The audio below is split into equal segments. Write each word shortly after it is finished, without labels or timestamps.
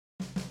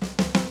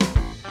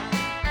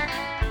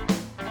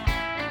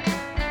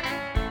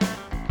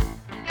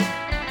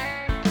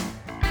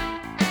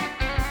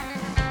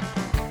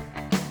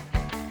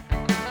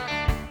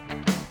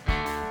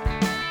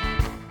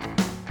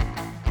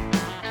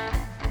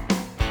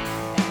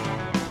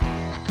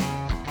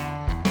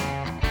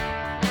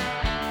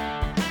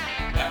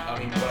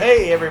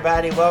Hey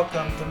everybody,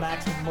 welcome to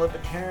Maximum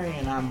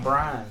Libertarian. I'm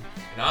Brian.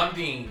 And I'm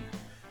Dean.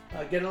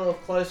 Get a little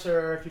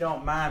closer if you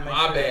don't mind.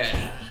 My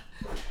bad.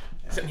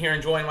 Sitting here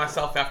enjoying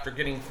myself after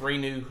getting 3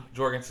 new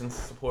Jorgensen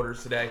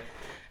supporters today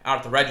out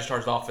at the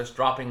registrar's office,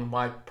 dropping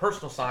my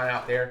personal sign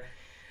out there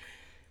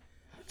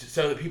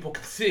so that people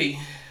can see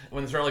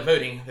when there's early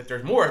voting that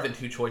there's more than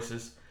 2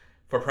 choices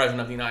for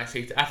President of the United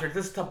States after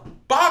this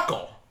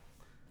debacle.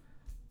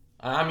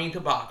 I mean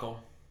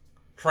debacle.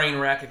 Train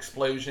wreck,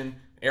 explosion,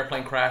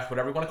 airplane crash,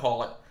 whatever you want to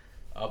call it,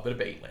 of the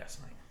debate last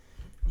night.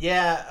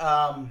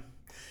 Yeah,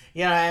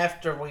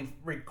 after we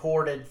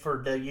recorded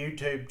for the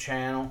YouTube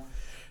channel,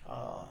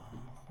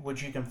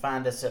 which you can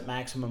find us at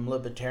Maximum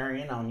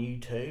Libertarian on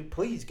YouTube,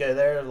 please go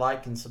there,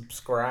 like and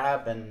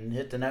subscribe, and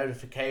hit the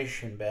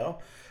notification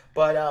bell.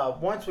 But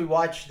after we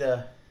watched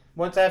the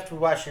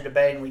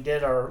debate, and we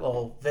did our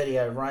little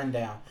video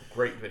rundown.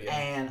 Great video.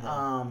 And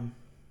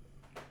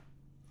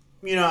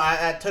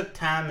I took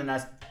time and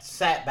I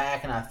sat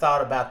back and I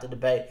thought about the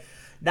debate.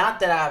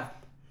 Not that I'm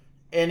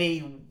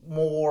any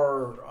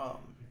more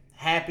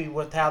happy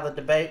with how the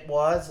debate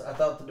was. I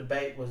thought the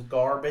debate was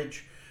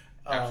garbage.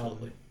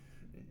 Absolutely.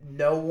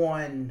 No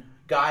one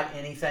got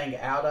anything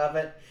out of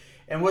it.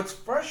 And what's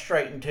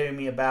frustrating to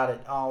me about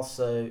it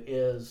also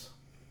is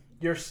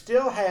you're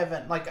still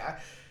having,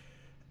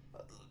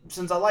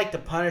 since I like to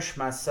punish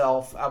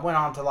myself, I went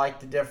on to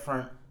the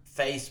different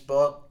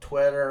Facebook,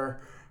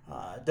 Twitter,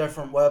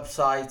 different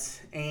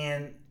websites,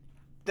 and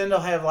then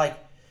they'll have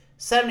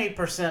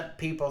 70%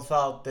 people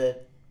thought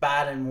that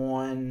Biden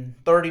won,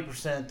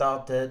 30%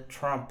 thought that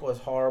Trump was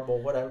horrible,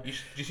 whatever. Did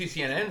you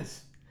see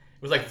CNN's?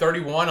 It was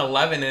 31,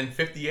 11, and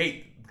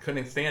 58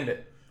 couldn't stand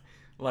it.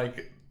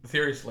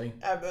 Seriously.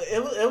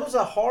 It was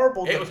a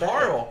horrible debate. It was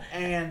horrible.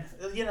 And,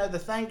 the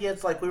thing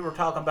is, we were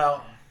talking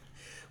about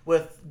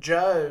with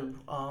Joe,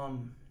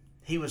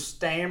 he was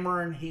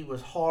stammering, he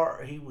was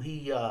hard,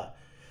 he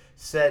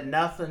said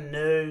nothing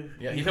new.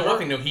 Yeah, he said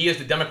nothing new. He is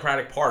the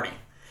Democratic Party.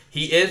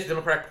 He is the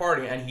Democratic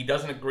Party, and he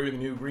doesn't agree with the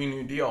new Green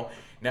New Deal.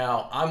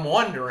 Now, I'm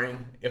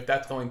wondering if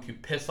that's going to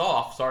piss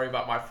off, sorry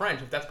about my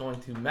French, if that's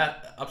going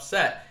to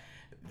upset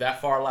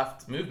that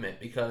far-left movement,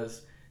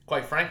 because,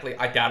 quite frankly,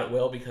 I doubt it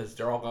will, because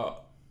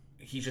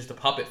he's just a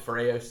puppet for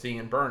AOC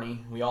and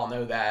Bernie. We all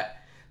know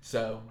that.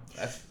 So,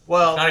 it's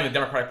not even the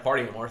Democratic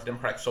Party anymore. It's the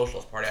Democratic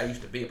Socialist Party. I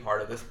used to be a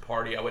part of this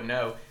party. I would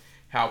know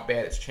how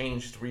bad it's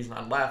changed. It's the reason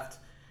I left.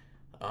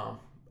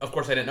 Of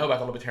course, I didn't know about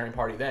the Libertarian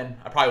Party then.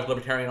 I probably was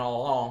Libertarian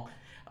all along.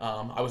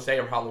 I would say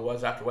it probably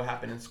was after what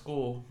happened in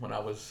school when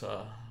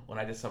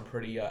I did some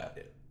pretty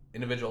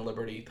individual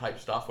liberty type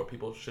stuff where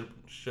people should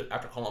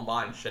after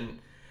Columbine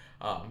shouldn't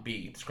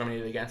be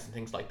discriminated against and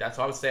things like that.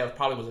 So I would say I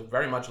probably was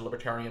very much a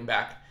libertarian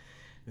back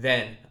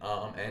then,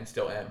 and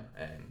still am.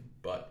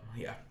 But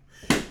yeah.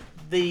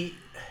 The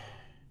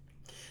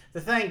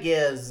thing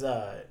is,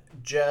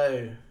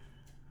 Joe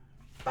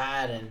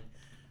Biden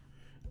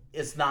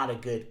is not a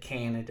good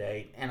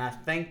candidate, and I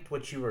think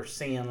what you were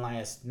seeing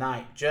last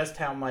night, just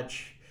how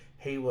much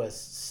he was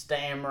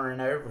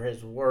stammering over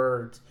his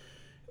words,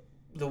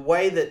 the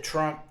way that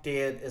Trump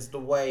did is the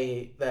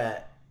way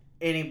that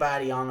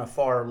anybody on the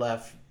far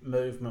left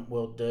movement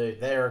will do.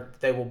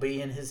 They will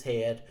be in his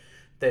head,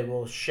 they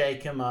will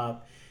shake him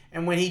up,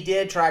 and when he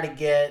did try to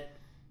get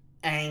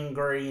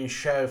angry and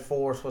show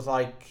force, was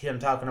like him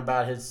talking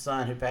about his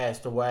son who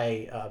passed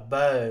away,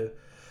 Bo.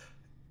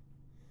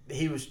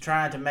 He was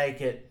trying to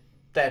make it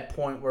that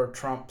point where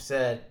Trump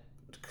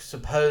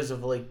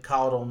supposedly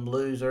called them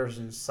losers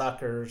and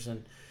suckers,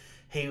 and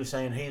he was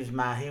saying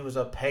he was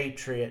a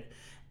patriot,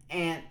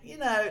 and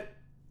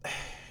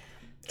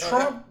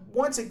Trump,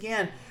 once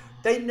again,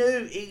 they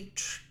knew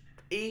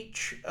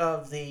each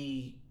of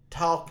the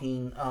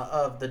talking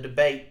of the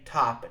debate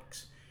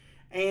topics,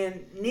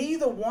 and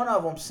neither one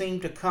of them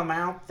seemed to come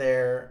out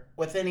there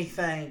with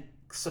anything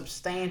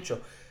substantial.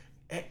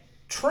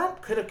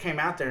 Trump could have came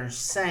out there and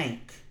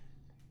sank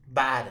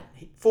Biden.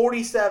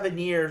 47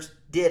 years,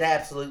 did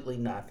absolutely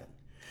nothing.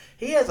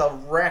 He has a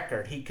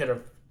record he could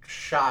have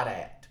shot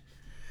at.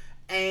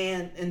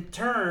 And in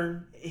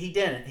turn, he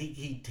didn't.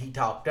 He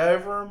talked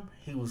over him.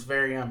 He was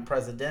very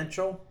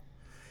unpresidential.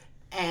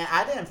 And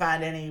I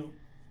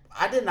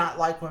did not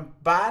like when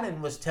Biden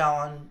was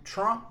telling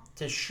Trump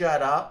to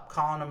shut up,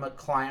 calling him a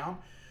clown.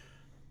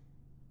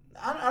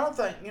 I don't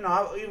think,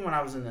 even when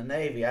I was in the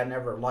Navy, I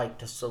never liked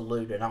to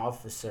salute an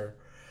officer.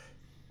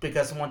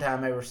 Because one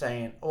time they were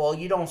saying, well,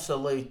 you don't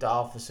salute the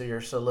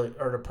officer,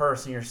 or the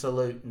person you're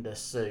saluting the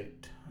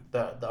suit,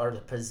 or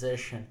the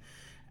position.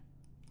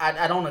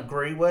 I don't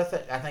agree with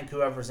it. I think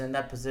whoever's in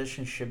that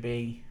position should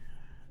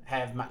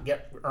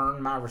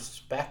earn my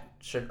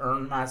respect, should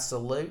earn my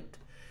salute.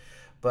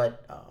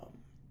 But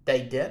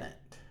they didn't.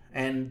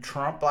 And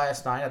Trump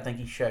last night, I think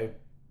he showed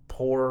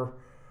poor.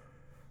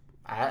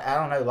 I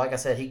don't know. Like I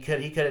said, he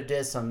could have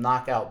did some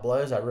knockout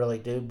blows. I really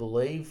do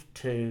believe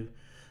to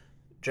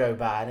Joe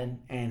Biden,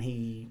 and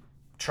he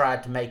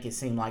tried to make it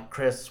seem like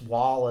Chris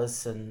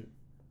Wallace and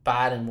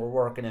Biden were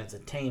working as a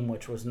team,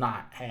 which was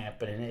not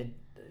happening.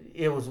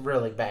 It was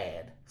really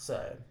bad.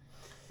 So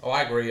Oh,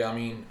 I agree. I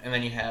mean, and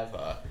then you have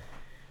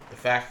the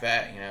fact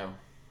that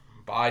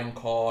Biden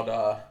told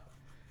a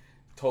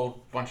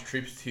bunch of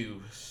troops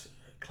to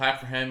clap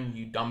for him,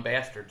 you dumb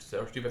bastards,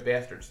 or stupid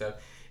bastards. So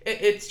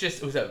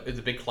it was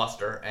a big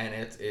cluster, and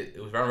it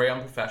was very, very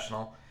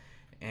unprofessional.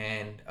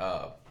 And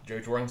Jo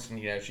Jorgensen,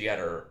 she had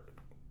her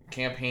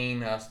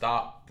campaign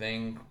stop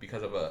thing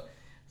because of a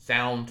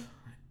sound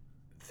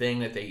thing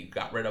that they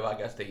got rid of. I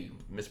guess they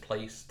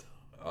misplaced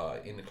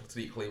in the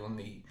city of Cleveland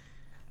the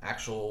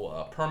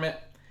actual permit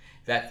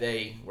that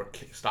they were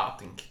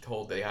stopped and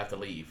told they had to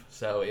leave.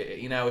 So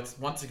it's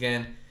once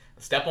again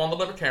a step on the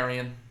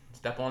libertarian,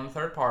 step on the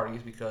third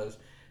parties because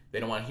they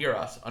don't want to hear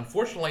us.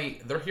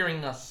 Unfortunately, they're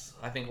hearing us,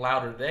 I think,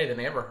 louder today than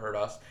they ever heard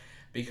us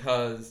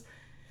because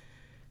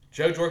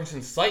Jo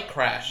Jorgensen's site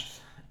crashed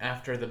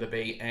after the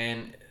debate,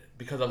 and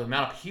because of the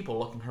amount of people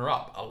looking her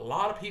up. A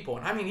lot of people,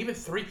 and I mean even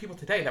 3 people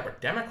today that were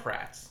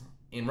Democrats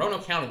in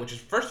Roanoke County, which is,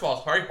 first of all,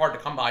 it's very hard to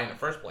come by in the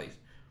first place,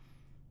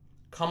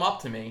 come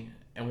up to me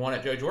and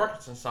wanted Jo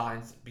Jorgensen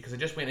signs because they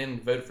just went in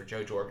and voted for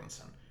Jo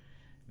Jorgensen.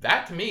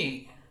 That, to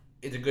me,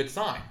 is a good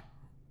sign.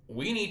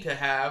 We need to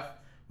have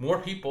more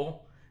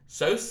people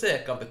so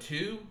sick of the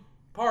two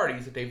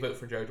parties that they vote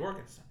for Jo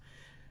Jorgensen.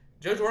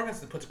 Jo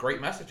Jorgensen puts a great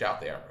message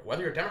out there.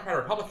 Whether you're Democrat or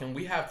Republican,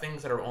 we have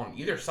things that are on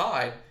either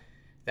side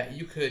that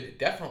you could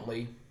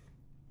definitely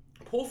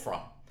pull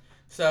from.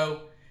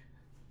 So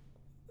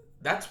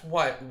that's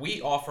what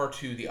we offer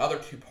to the other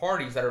two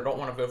parties that don't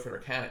want to vote for their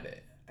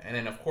candidate. And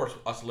then, of course,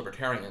 us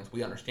libertarians,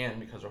 we understand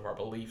because of our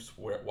beliefs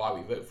why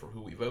we vote for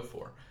who we vote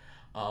for.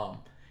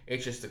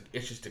 It's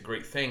just a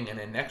great thing. And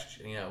then next,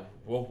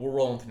 we'll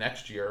roll into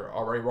next year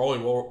already.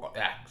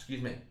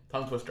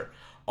 Tongue twister.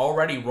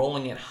 Already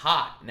rolling it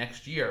hot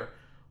next year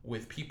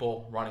with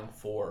people running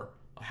for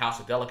a House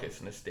of Delegates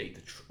in the state.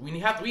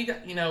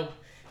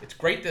 It's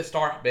great to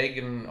start big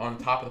and on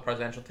top of the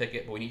presidential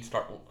ticket, but we need to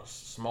start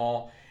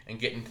small and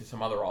get into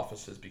some other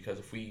offices, because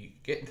if we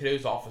get into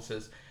those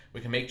offices, we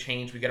can make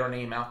change. We get our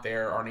name out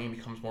there. Our name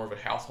becomes more of a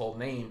household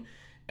name,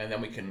 and then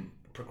we can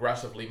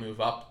progressively move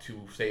up to,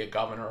 say, a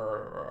governor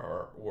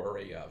or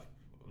a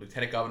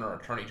lieutenant governor or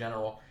attorney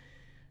general.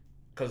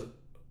 Because,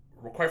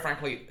 quite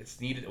frankly,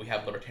 it's needed that we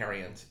have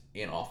libertarians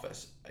in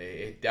office.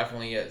 It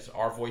definitely is.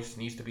 Our voice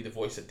needs to be the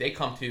voice that they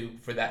come to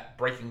for that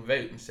breaking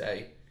vote and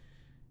say,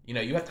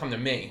 you have to come to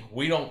me.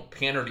 We don't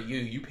pander to you.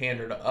 You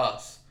pander to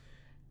us.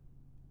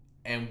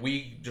 And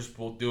we just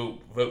will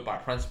vote by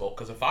principle.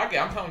 Because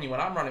I'm telling you, when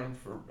I'm running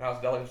for House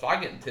of Delegates, if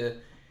I get into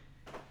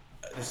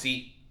the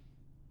seat,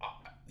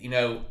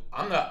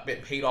 I'm not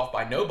getting paid off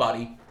by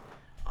nobody.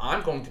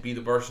 I'm going to be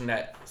the person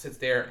that sits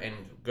there and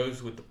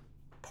goes with the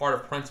part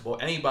of principle.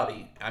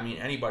 Anybody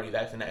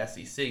that's in the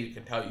SEC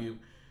can tell you,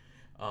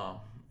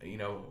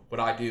 what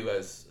I do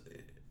as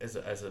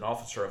an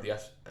officer of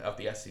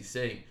the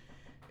SEC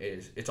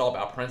is it's all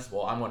about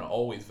principle. I'm going to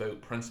always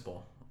vote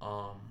principle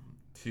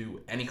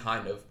to any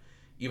kind of,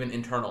 even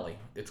internally,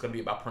 it's going to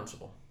be about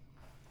principle.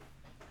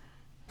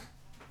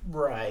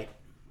 Right.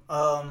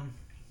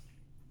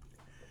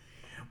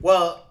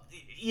 Well,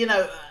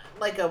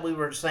 like we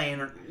were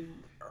saying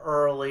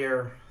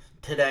earlier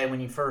today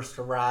when you first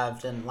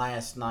arrived and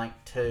last night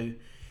too,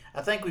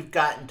 I think we've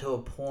gotten to a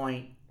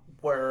point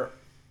where,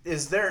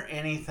 is there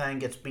anything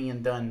that's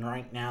being done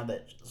right now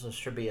that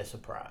should be a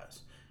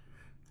surprise?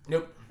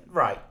 Nope.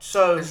 Right.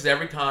 So this is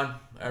every time.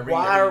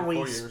 Why are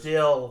we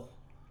still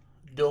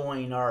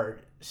doing our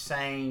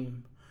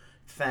same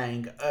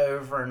thing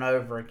over and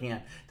over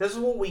again? This is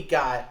what we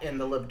got in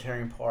the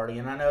Libertarian Party,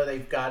 and I know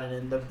they've got it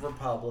in the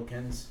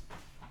Republicans,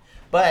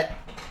 but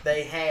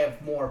they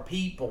have more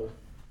people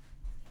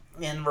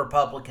in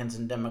Republicans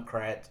and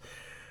Democrats.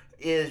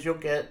 Is you'll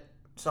get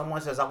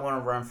someone says, I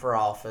want to run for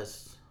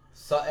office.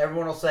 So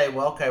everyone will say,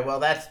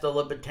 that's the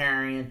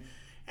Libertarian.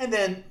 And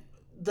then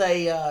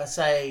they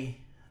say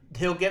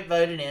he'll get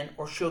voted in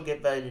or she'll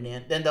get voted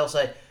in. Then they'll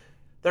say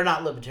they're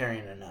not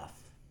Libertarian enough.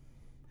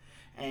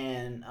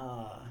 And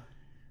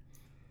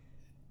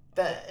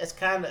it's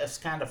kind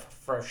of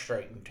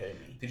frustrating to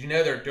me. Did you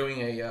know they're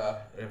doing an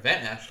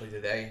event actually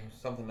today?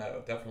 Something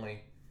that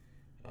definitely,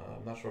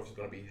 I'm not sure if it's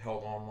going to be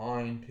held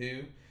online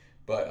too,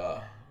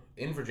 but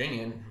in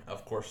Virginia,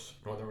 of course,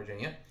 Northern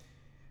Virginia,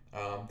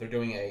 they're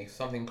doing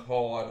something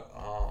called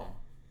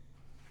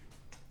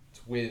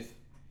it's with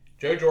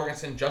Jo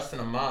Jorgensen, Justin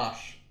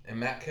Amash, and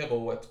Matt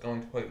Kibble. It's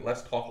going to play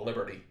Let's Talk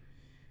Liberty,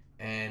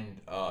 and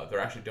they're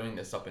actually doing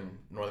this up in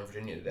Northern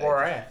Virginia today.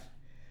 Where at?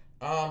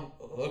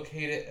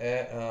 Located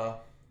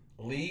at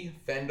Lee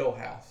Fendel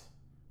House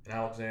in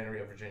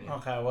Alexandria, Virginia.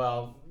 Okay,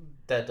 well,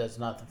 that does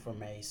nothing for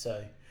me.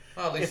 So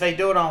if they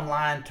do it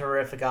online,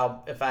 terrific.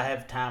 If I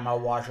have time, I'll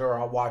watch it, or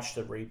I'll watch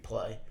the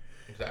replay.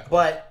 Exactly.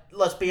 But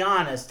let's be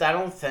honest. I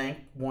don't think,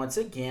 once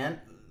again,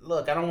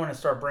 look, I don't want to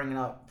start bringing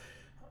up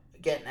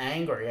getting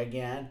angry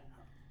again,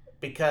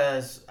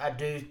 because I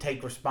do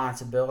take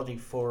responsibility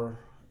for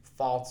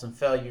faults and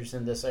failures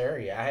in this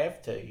area. I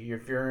have to.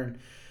 If you're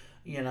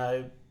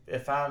in,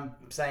 if I'm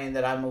saying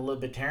that I'm a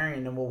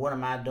libertarian, then what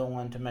am I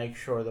doing to make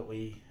sure that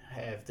we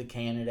have the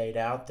candidate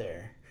out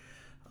there?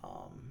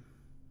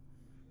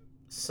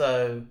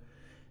 So,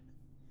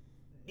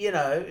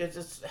 it's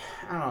just,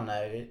 I don't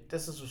know.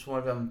 This is just one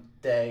of them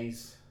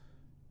days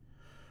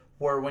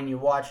where when you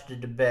watch the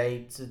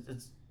debates,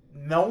 it's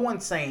no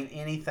one's saying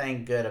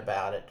anything good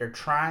about it. They're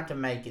trying to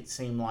make it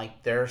seem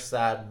like their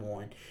side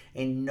won,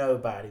 and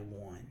nobody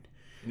won.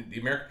 The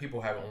American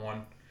people haven't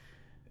won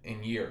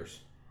in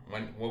years.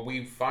 When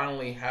we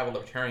finally have a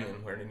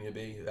libertarian where they need to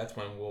be, that's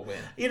when we'll win.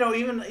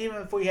 Even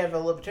if we have a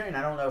libertarian,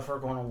 I don't know if we're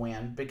going to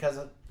win because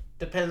it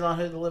depends on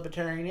who the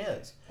libertarian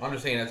is. I'm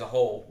just saying as a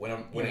whole,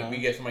 when we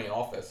get somebody in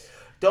office.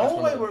 The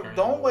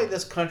only way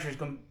this country's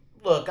going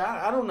to look,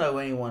 I don't know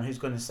anyone who's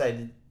going to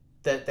say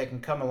that they can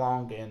come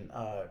along and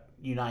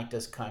unite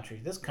this country.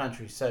 This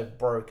country's so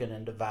broken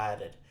and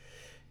divided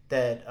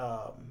that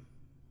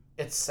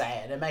it's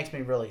sad. It makes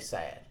me really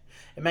sad.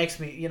 It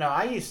makes me,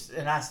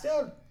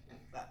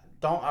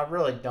 I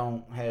really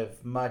don't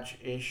have much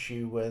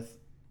issue with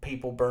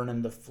people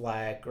burning the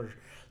flag or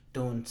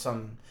doing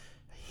some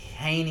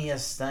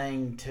heinous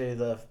thing to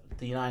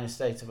the United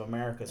States of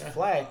America's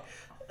flag.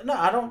 No,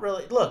 I don't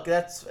really. Look,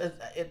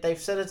 they've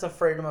said it's a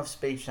freedom of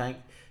speech thing.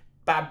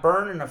 By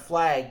burning a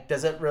flag,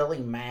 does it really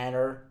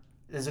matter?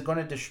 Is it going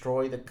to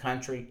destroy the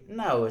country?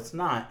 No, it's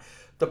not.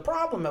 The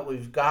problem that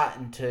we've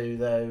gotten to,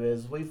 though,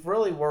 is we've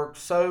really worked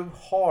so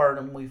hard,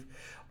 and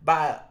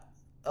by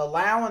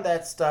allowing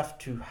that stuff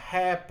to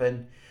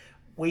happen,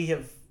 we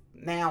have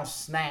now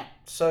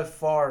snapped so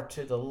far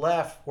to the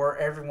left where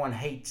everyone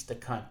hates the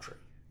country.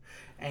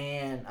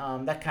 And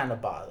that kind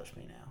of bothers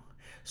me now.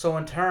 So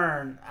in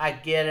turn, I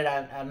get it.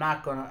 I'm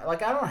not going to, I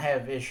don't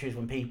have issues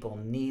with people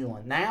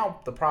kneeling. Now,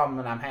 the problem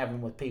that I'm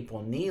having with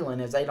people kneeling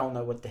is they don't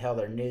know what the hell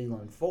they're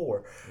kneeling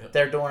for. Yep.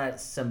 They're doing it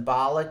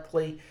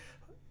symbolically.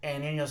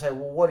 And then you'll say,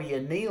 well, what are you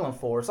kneeling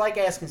for? It's like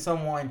asking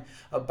someone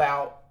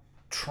about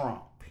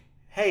Trump.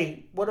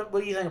 Hey, what do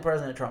you think of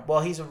President Trump?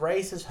 Well, he's a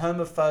racist,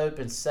 homophobe,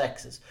 and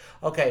sexist.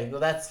 Okay, well,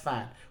 that's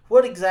fine.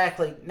 What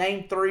exactly,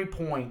 name 3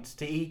 points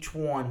to each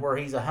one where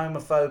he's a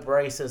homophobe,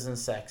 racist, and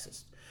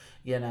sexist.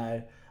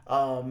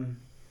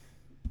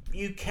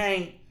 You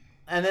can't,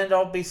 and then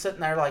they'll be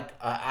sitting there like,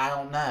 I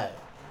don't know.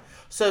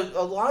 So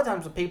a lot of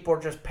times the people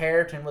are just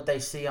parroting what they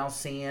see on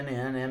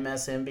CNN,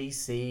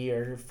 MSNBC,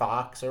 or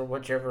Fox, or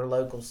whichever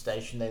local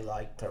station they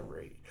like to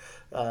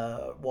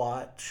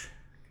watch.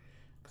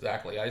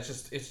 Exactly.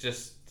 It's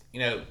just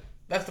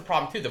that's the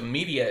problem too. The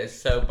media is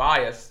so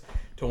biased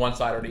to one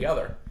side or the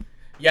other.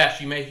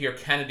 Yes, you may hear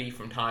Kennedy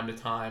from time to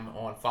time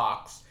on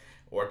Fox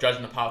or Judge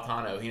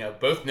Napolitano,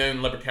 both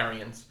known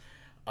libertarians.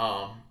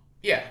 You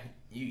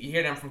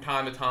hear them from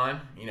time to time.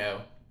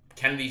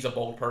 Kennedy's a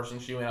bold person.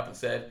 She went up and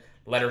said,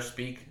 let her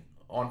speak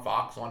on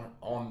Fox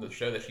on the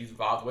show that she's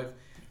involved with.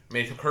 I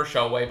mean, they took her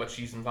show away, but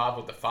she's involved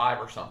with the Five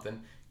or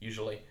something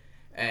usually.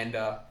 And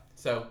I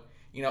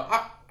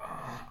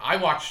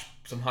watch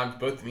sometimes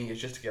both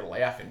medias just to get a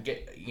laugh and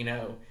get,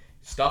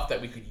 stuff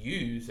that we could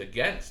use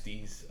against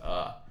these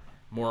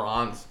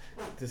morons,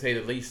 to say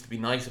the least, to be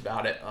nice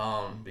about it.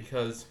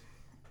 Because,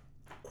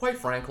 quite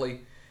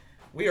frankly,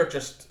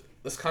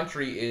 this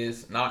country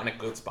is not in a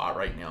good spot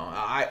right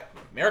now.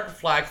 American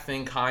flag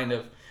thing kind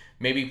of,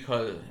 maybe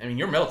because,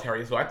 you're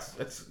military, so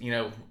that's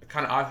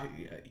kind of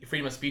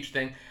freedom of speech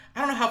thing. I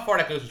don't know how far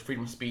that goes with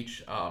freedom of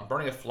speech.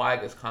 Burning a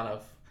flag is kind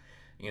of,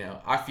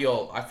 I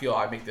feel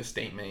I make this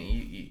statement.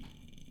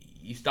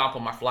 You stomp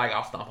on my flag,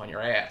 I'll stomp on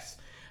your ass.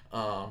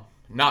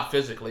 Not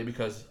physically,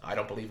 because I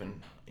don't believe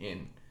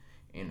in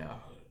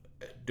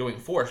doing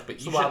force.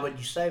 But why would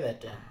you say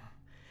that then?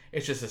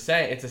 It's just a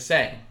saying. It's a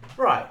saying.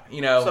 Right.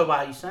 So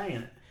why are you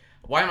saying it?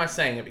 Why am I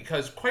saying it?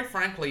 Because quite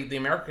frankly, the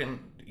United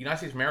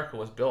States of America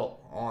was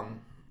built on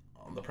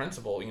the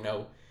principle.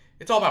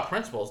 It's all about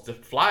principles. The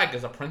flag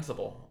is a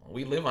principle.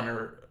 We live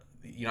under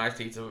the United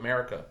States of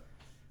America.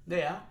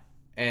 Yeah.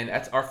 And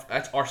that's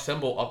our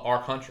symbol of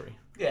our country.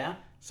 Yeah.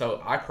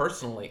 So I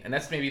personally, and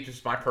that's maybe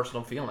just my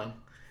personal feeling.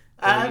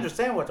 I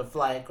understand what the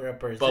flag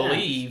represents.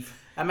 Believe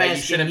that you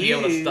shouldn't be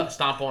able to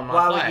stomp on my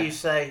flag. Why would you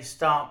say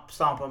stomp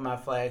on my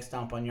flag,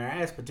 stomp on your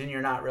ass, but then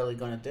you're not really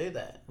going to do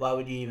that? Why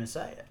would you even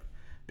say it?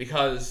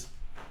 Because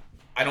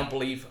I don't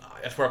believe,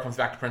 that's where it comes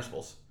back to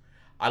principles.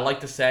 I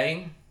like the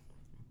saying,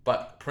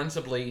 but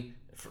principally,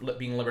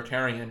 being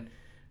libertarian,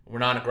 we're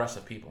not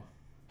aggressive people.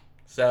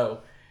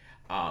 So,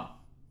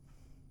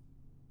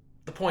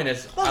 the point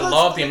is, I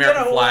love the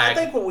American flag.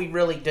 I think what we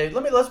really do.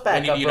 Let's back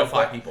up. We need to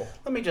unify people.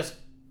 Let me just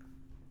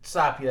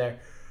stop you there.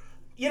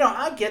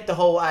 I get the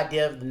whole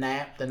idea of the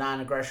NAP, the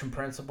non-aggression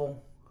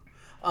principle,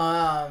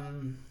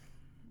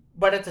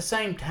 but at the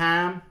same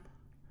time,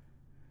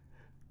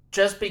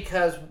 just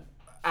because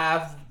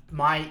I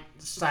might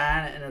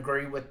sign and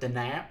agree with the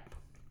NAP,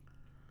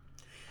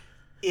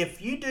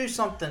 if you do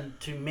something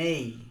to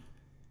me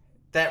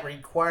that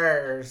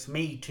requires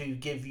me to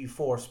give you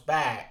force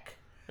back,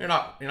 you're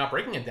not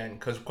breaking it then,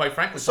 because quite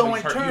frankly, so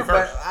somebody's hurt you but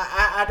first.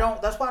 I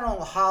don't. That's why I don't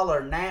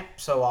holler NAP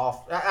so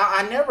often.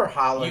 I never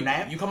holler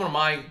NAP. You come on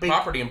my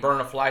property and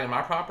burn a flag on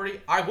my property,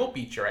 I will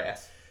beat your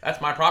ass.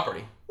 That's my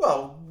property.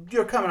 Well,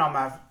 you're coming on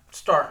my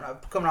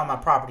coming on my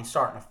property,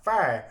 starting a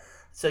fire.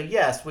 So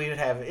yes, we would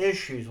have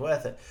issues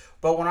with it.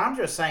 But what I'm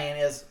just saying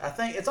is, I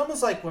think it's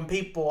almost like when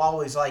people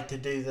always like to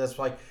do this,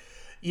 like,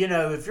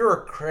 if you're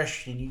a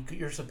Christian,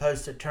 you're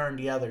supposed to turn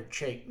the other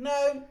cheek.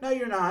 No,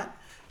 you're not.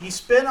 You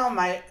spit on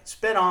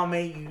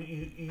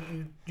me.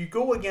 You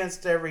go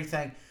against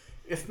everything.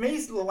 If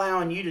me's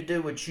allowing you to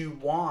do what you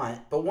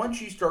want, but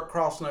once you start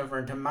crossing over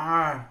into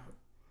my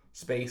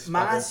space,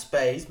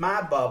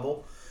 my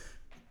bubble,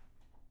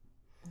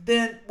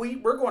 then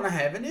we're going to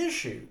have an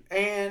issue.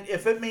 And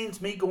if it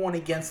means me going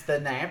against the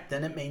NAP,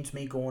 then it means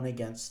me going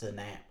against the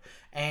NAP.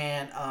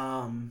 And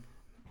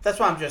that's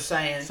why I'm just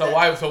saying. So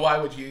why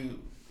would you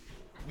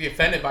be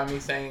offended by me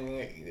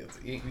saying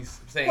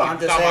well,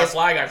 stop my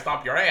flag, I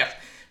stop your ass?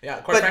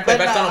 Yeah, quite frankly,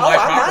 that's no, on my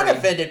property. I'm not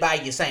offended by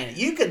you saying it.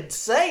 You can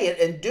say it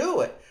and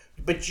do it.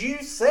 But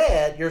you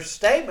said, your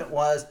statement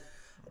was,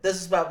 this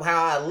is about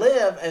how I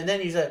live, and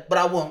then you said, but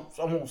I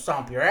won't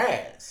stomp your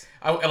ass.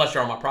 Unless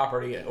you're on my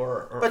property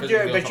or but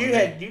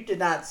you did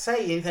not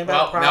say anything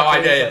about property. Now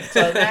I did.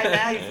 So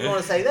now if you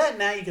want to say that,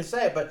 now you can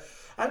say it. But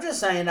I'm just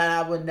saying that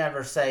I would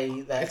never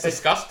say that. It's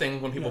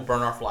disgusting when people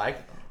burn our flag.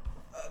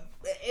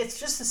 It's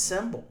just a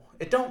symbol.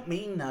 It don't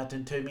mean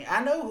nothing to me.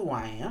 I know who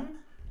I am,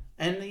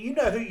 and you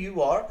know who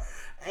you are.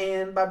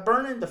 And by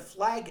burning the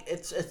flag,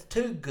 it's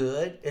too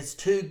good. It's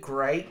too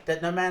great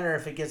that no matter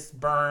if it gets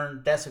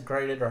burned,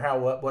 desecrated, or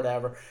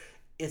whatever,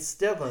 it's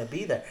still going to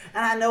be there.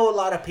 And I know a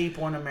lot of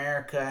people in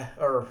America,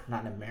 or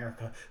not in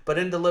America, but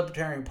in the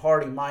Libertarian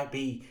Party might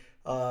be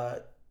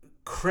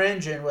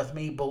cringing with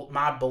me,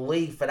 my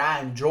belief that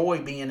I enjoy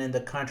being in the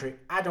country.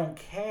 I don't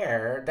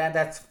care.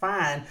 That's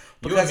fine.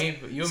 Because,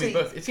 you and me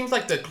both. It seems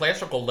like the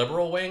classical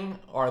liberal wing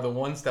are the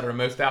ones that are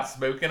most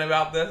outspoken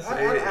about this.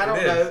 I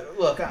don't know.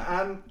 Look,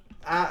 I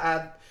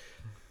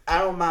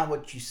don't mind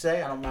what you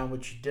say. I don't mind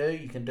what you do.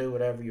 You can do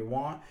whatever you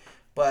want.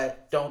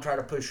 But don't try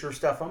to push your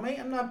stuff on me.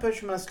 I'm not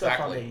pushing my stuff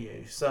onto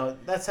you. So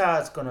that's how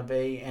it's going to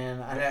be.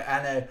 And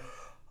I know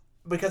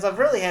because I've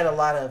really had a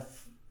lot of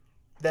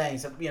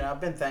things.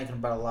 I've been thinking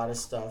about a lot of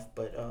stuff.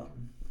 But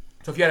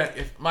so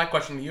if my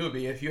question to you would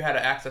be, if you had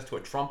access to a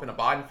Trump and a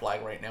Biden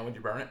flag right now, would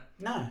you burn it?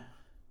 No.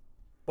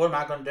 What am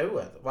I going to do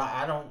with it? Well,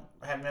 I don't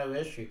have no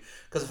issue.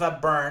 Because if I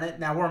burn it,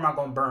 now where am I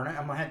going to burn it?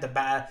 I'm going to have to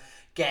buy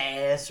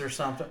gas or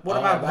something. What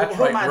am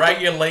I?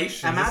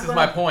 Regulations. This is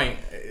my point.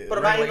 But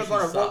am I even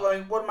going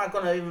to? What am I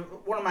going to even?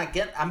 What am I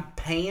getting? I'm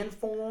paying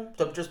for them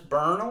to just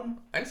burn them.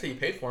 I didn't say you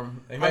paid for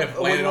them. They might have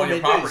landed on your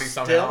property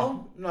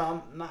somehow.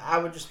 No, I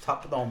would just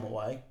throw them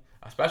away.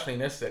 Especially in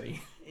this city.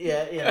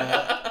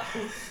 Yeah,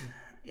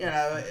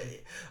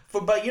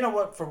 But you know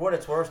what? For what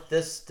it's worth,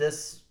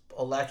 this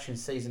election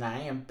season,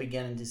 I am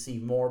beginning to see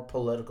more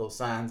political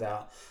signs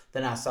out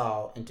than I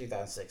saw in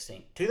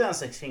 2016.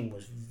 2016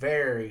 was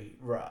very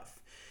rough.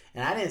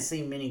 And I didn't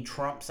see many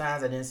Trump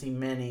signs. I didn't see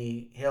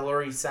many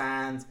Hillary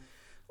signs.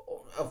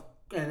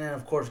 And then,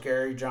 of course,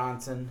 Gary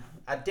Johnson.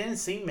 I didn't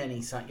see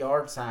many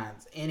yard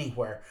signs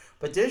anywhere.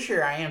 But this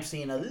year, I am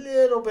seeing a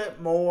little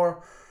bit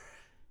more.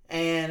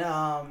 And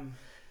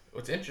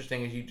what's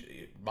interesting is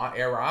my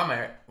area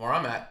where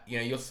I'm at,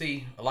 you'll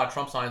see a lot of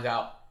Trump signs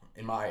out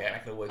in my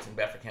neck of the woods in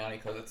Bedford County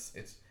because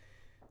it's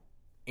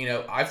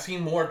I've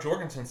seen more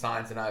Jorgensen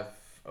signs than of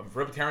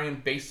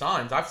Libertarian-based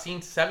signs. I've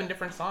seen 7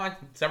 different signs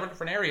in 7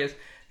 different areas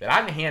that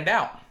I didn't hand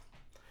out.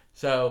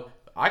 So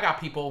I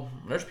got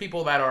there's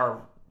people that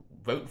are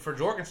voting for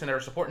Jorgensen, that are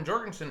supporting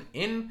Jorgensen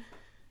in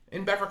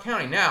Bedford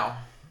County. Now,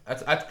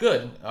 that's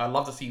good. I'd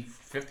love to see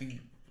 50,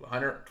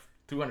 100,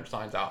 200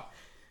 signs out.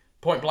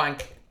 Point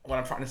blank, what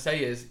I'm trying to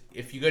say is,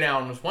 if you go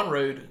down this one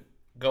road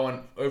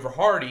going over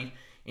Hardy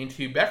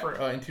into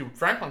Bedford, into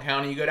Franklin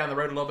County, you go down the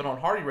road a little bit on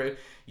Hardy Road,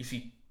 you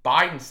see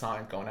Biden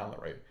signs going down the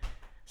road.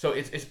 So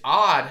it's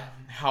odd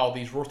how some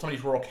of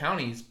these rural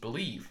counties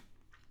believe.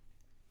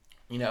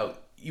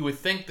 You would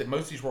think that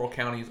most of these rural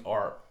counties who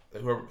are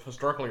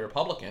historically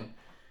Republican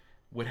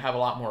would have a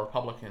lot more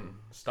Republican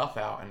stuff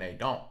out, and they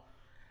don't.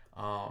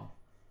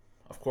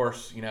 Of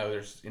course,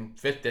 there's in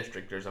 5th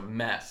District, there's a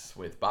mess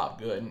with Bob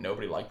Good.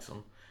 Nobody likes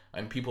him.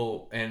 And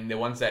the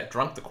ones that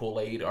drunk the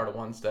Kool-Aid are the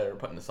ones that are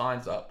putting the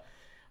signs up.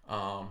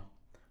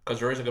 Because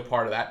there is a good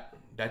part of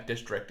that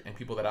district, and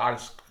people that I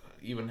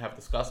even have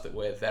discussed it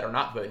with that are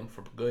not voting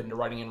for Good and they're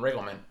writing in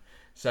Riggleman.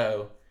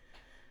 So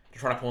they're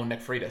trying to pull in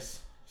Nick Freitas.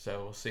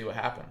 So we'll see what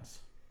happens.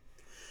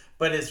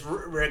 But is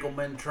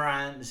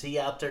Riggleman is he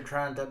out there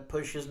trying to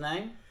push his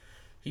name?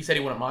 He said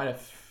he wouldn't mind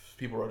if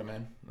people wrote him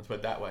in. Let's put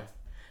it that way.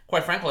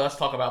 Quite frankly, let's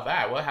talk about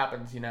that. What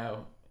happens,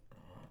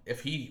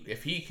 if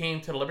he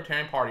came to the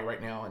Libertarian Party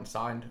right now and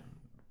signed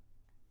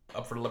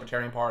up for the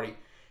Libertarian Party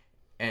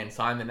and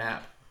signed the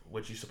NAP,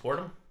 would you support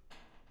him?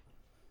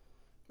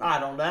 I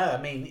don't know.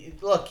 I mean,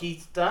 look,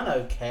 he's done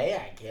okay,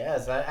 I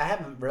guess. I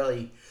haven't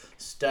really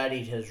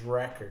studied his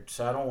record,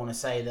 so I don't want to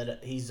say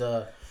that he's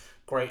a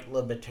great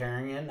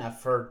libertarian.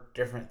 I've heard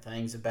different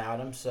things about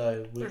him,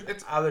 so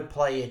I would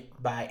play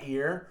it by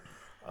ear.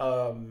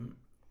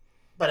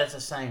 But at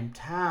the same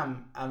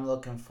time, I'm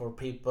looking for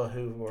people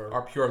who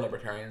are pure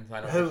libertarians.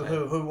 I know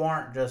who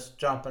aren't just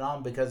jumping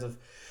on because of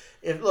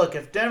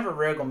if Denver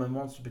Riggleman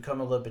wants to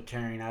become a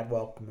libertarian, I'd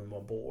welcome him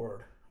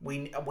aboard. We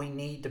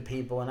need the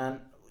people, and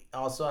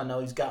I know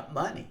he's got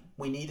money.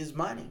 We need his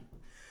money.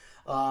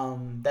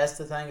 That's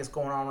the thing that's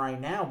going on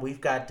right now.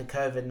 We've got the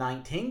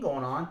COVID-19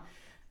 going on,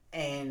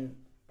 and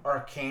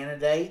our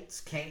candidates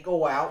can't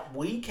go out.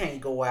 We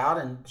can't go out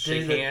and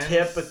Shake do the hands.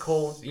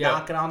 typical Yeah.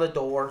 knocking on the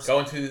doors.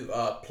 Going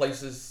to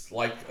places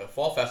like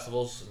fall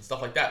festivals and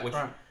stuff like that, which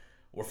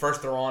were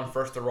first they're on,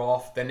 first they're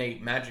off, then they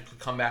magically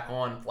come back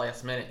on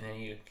last minute, and then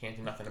you can't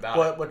do nothing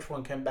about it. Which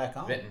one came back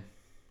on? Vinton.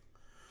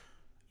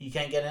 You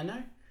can't get in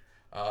there?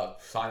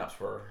 Sign-ups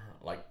were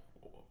like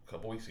a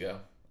couple weeks ago,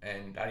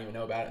 and I didn't even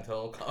know about it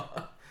until...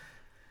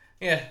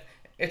 Yeah,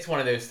 it's one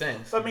of those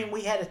things. But, I mean,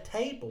 we had a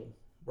table,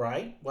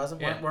 right?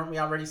 Weren't we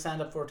already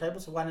signed up for a table?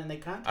 So why didn't they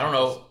contact us? I don't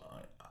know.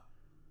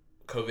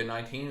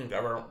 COVID-19,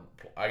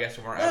 I guess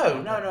we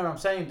weren't... No. I'm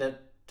saying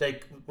that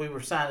if we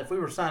were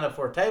signed up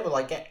for a table,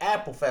 like at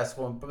Apple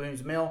Festival in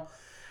Boone's Mill,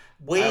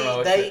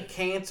 they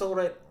canceled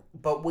it,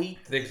 but the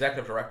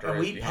executive director and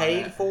we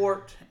paid for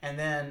it, and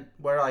then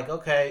we're like,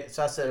 okay.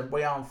 So I said,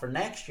 we on for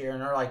next year,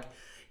 and they're like,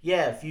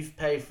 yeah, if you've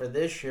paid for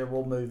this year,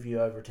 we'll move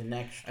you over to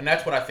next year. And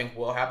that's what I think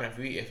will happen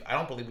if I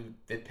don't believe we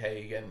did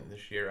pay again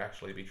this year.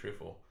 Actually, to be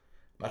truthful,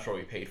 I'm not sure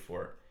we paid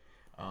for it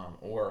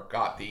or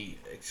got the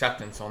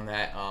acceptance on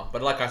that.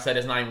 But like I said,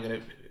 it's not even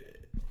going to.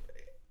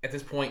 At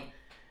this point,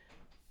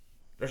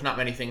 there's not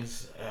many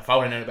things. If I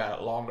would have known about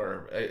it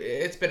longer,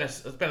 it's been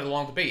a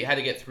long debate. You had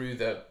to get through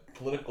the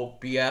political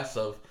BS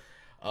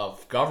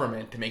of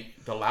government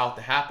to allow it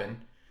to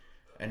happen,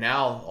 and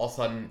now all of a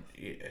sudden,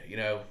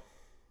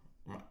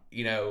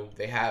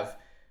 they have,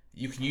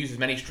 you can use as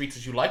many streets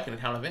as you like in a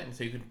town event,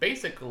 so you can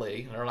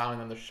basically, they're allowing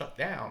them to shut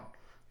down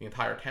the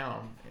entire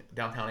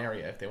downtown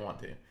area if they want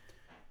to.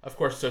 Of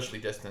course, socially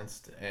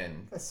distanced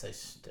and That's so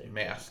stupid.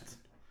 masked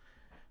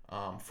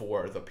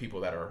for the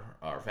people that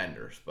are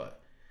vendors,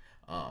 but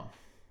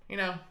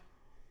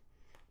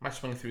might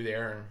swing through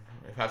there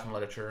and have some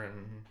literature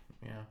and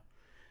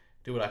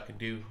do what I can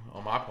do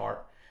on my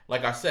part.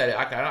 Like I said,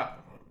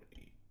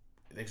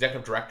 the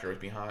executive director is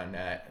behind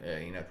that.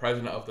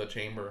 President of the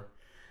chamber.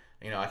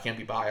 I can't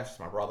be biased. It's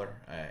my brother,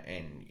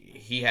 and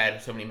he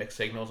had so many mixed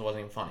signals. It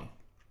wasn't even funny.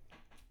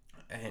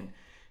 And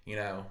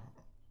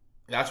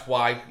that's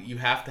why you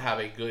have to have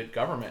a good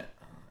government.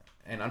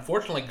 And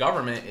unfortunately,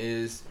 government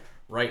is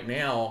right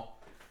now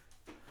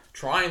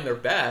trying their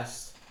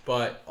best,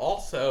 but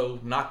also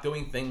not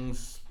doing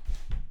things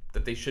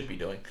that they should be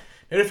doing.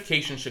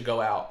 Notifications should go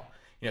out.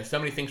 So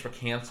many things were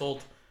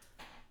canceled.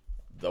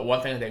 The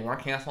one thing that they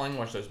weren't canceling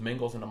was those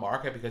mingles in the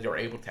market, because they were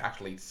able to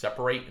actually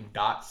separate and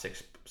dot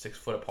 6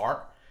 foot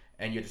apart,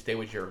 and you had to stay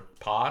with your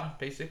pod,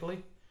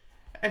 basically.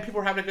 And people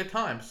were having a good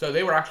time. So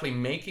they were actually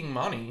making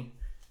money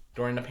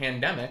during the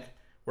pandemic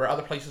where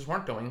other places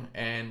weren't doing,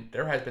 and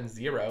there has been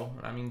zero,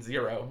 and I mean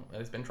zero, that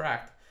has been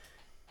tracked.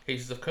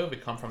 Cases of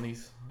COVID come from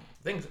these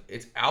things.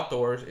 It's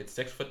outdoors, it's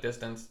 6 foot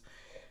distance,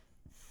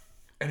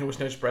 and there was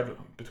no spread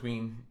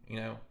between,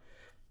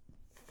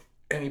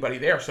 anybody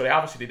there. So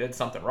they did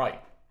something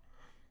right.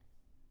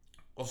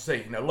 We'll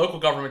see. Local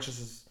government just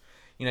is,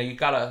 you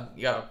gotta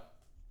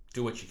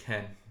do what you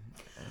can.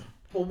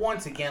 Well,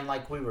 once again,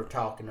 like we were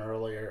talking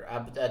earlier,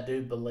 I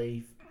do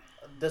believe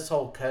this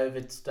whole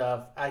COVID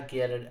stuff, I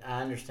get it.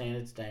 I understand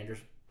it's dangerous.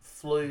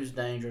 Flu's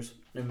dangerous.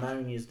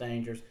 Pneumonia's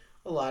dangerous.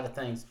 A lot of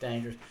things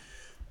dangerous.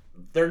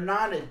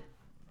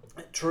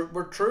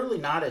 We're truly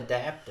not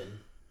adapting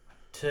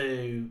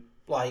to,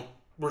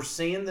 we're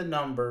seeing the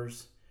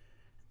numbers,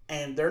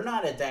 and they're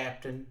not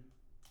adapting.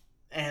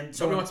 And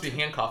so nobody wants to be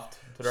handcuffed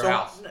to their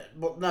house.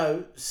 Well,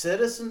 no,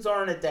 citizens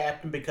aren't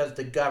adapting because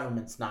the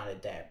government's not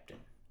adapting.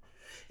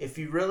 If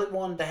you really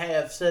wanted to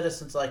have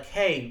citizens like,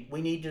 hey,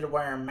 we need you to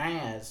wear a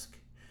mask,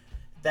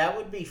 that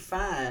would be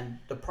fine.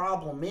 The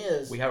problem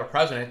is, we have a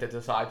president that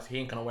decides he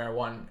ain't going to wear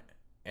one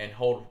and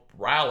hold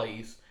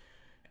rallies,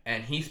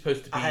 and he's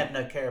supposed to be... I have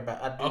no care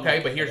about...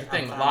 Okay, but here's the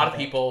thing. A lot of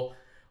people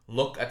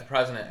look at the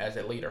president as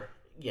a leader.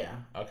 Yeah.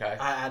 Okay.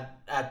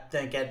 I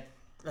think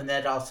and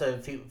that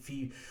also,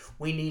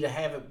 we need to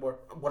have it where,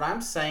 what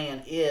I'm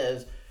saying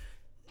is,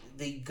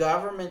 the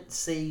government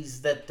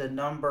sees that the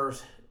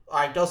numbers,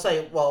 they'll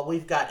say, well,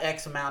 we've got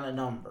X amount of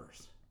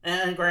numbers.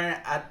 And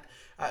granted,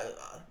 I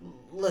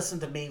listen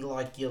to me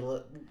like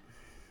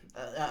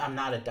I'm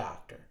not a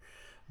doctor,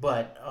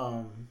 but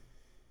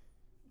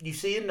you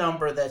see a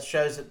number that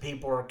shows that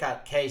people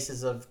got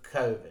cases of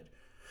COVID.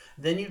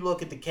 Then you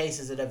look at the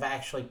cases that have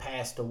actually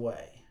passed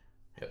away,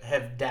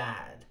 have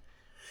died.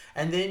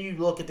 And then you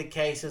look at the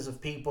cases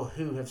of people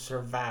who have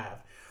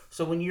survived.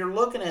 So when you're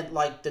looking at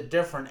the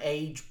different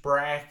age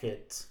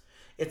brackets,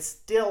 it's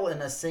still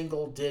in a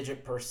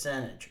single-digit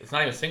percentage. It's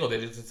not even single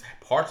digits; it's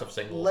parts of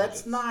single.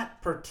 Let's digits.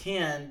 not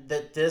pretend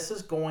that this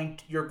is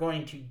you're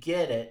going to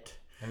get it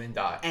and then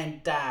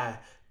die.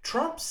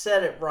 Trump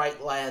said it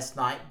right last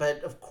night,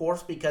 but of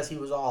course, because he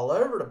was all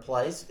over the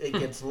place, it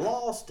gets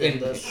lost in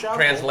the shuffle.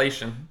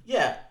 Translation.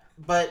 Yeah,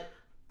 but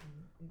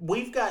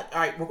we've got, all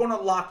right, we're going to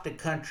lock the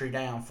country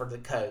down for the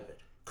COVID.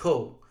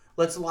 Cool.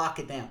 Let's lock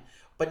it down.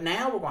 But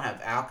now we're going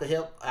to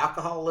have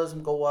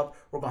alcoholism go up.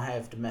 We're going to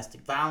have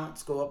domestic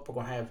violence go up. We're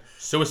going to have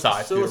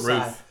Suicide through the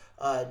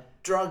roof.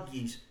 Drug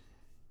use.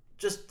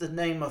 Just to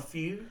name a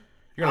few.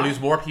 You're going to lose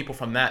more people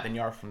from that than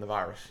you are from the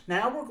virus.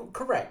 Now we're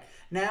correct.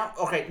 Now,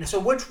 okay, so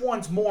which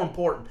one's more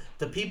important?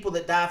 The people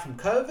that die from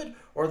COVID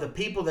or the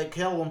people that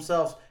kill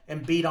themselves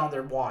and beat on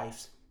their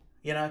wives?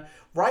 You know,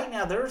 right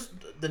now there's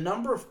the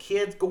number of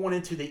kids going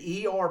into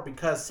the ER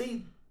because,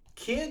 see,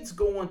 kids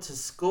going to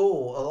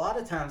school, a lot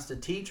of times the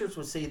teachers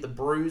would see the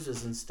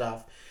bruises and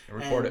stuff. And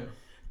report it.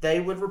 They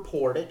would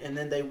report it, and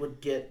then they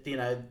would get,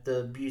 the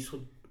abuse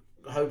would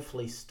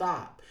hopefully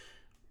stop.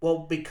 Well,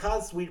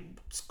 because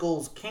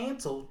schools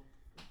canceled,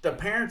 the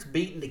parents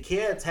beating the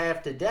kids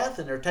half to death,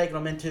 and they're taking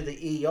them into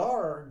the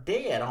ER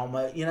dead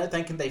almost,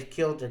 thinking they've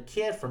killed their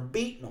kid from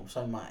beating them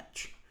so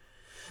much.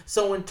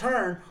 So in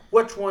turn,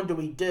 which one do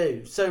we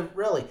do? So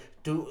really,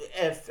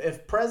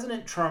 if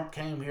President Trump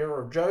came here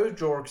or Joe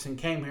Jorgensen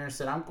came here and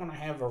said, I'm going to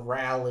have a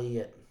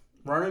rally at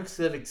Roanoke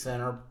Civic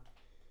Center,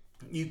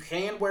 you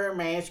can wear a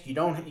mask, you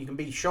can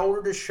be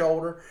shoulder to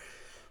shoulder,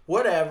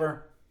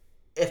 whatever.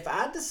 If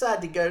I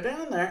decide to go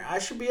down there, I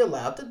should be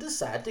allowed to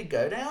decide to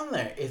go down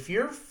there. If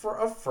you're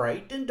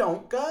afraid, then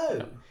don't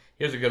go.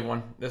 Here's a good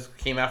one. This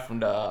came out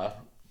from the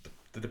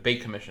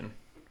debate commission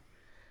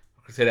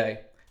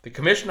today. The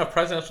Commission of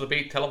Presidential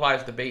Debate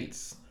televised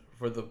debates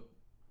for the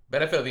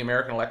benefit of the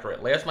American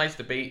electorate. Last night's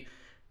debate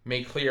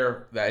made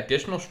clear that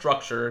additional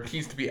structure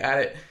needs to be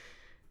added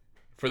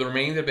for the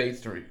remaining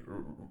debates to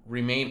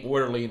remain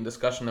orderly in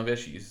discussion of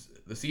issues.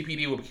 The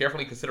CPD will be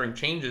carefully considering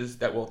changes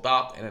that will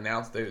adopt and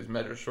announce those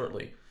measures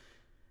shortly.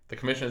 The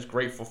Commission is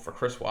grateful for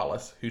Chris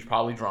Wallace, who's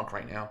probably drunk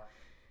right now,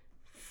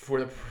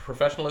 for the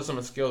professionalism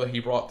and skill that he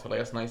brought to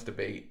last night's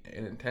debate,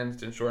 and intends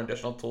to ensure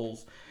additional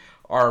tools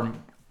are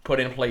put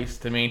in place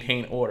to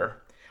maintain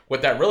order.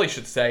 What that really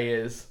should say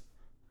is,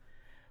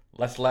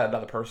 let's let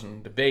another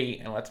person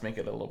debate and let's make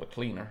it a little bit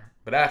cleaner.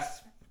 But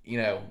that's,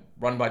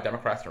 run by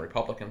Democrats and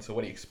Republicans, so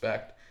what do you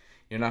expect?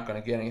 You're not going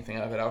to get anything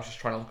out of it. I was just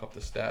trying to look up the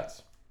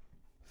stats.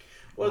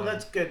 Well,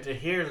 that's good to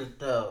hear that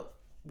the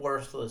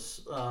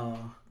worthless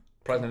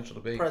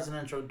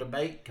Presidential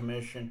Debate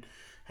Commission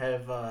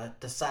have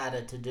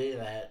decided to do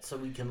that, so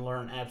we can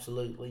learn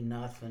absolutely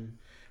nothing.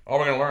 All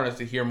we're going to learn is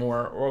to hear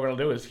more. All we're going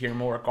to do is hear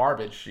more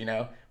garbage,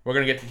 We're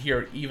going to get to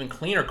hear even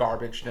cleaner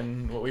garbage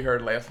than what we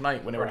heard last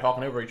night when they were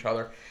talking over each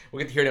other. We'll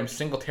get to hear them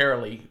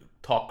singletarily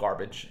talk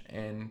garbage.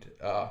 And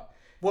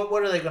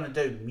what are they going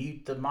to do?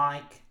 Mute the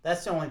mic?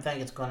 That's the only thing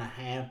that's going to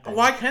happen.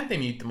 Why can't they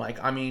mute the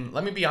mic? I mean,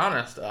 let me be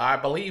honest. I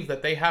believe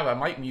that they have a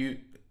mic mute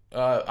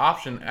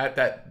option at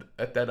that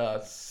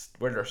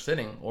where they're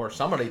sitting, or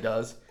somebody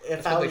does.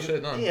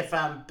 If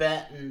I'm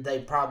betting, they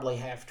probably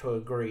have to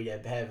agree to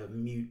have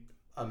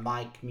a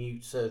mic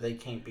mute so they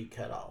can't be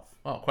cut off.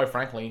 Well, quite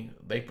frankly,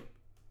 it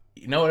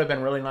would have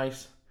been really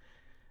nice.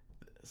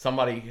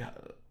 Somebody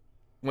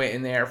went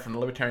in there from the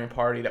Libertarian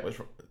Party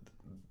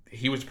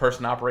he was the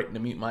person operating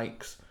the mute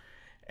mics,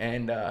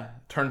 and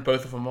turned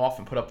both of them off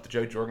and put up the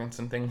Joe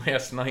Jorgensen thing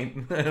last night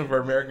for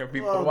American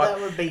people to watch.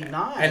 That would be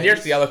nice. And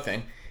here's the other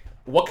thing.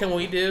 What can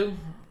we do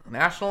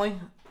nationally?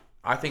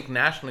 I think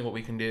nationally what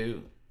we can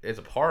do as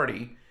a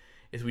party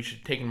is we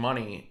should take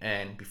money,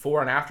 and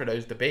before and after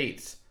those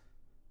debates,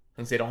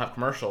 since they don't have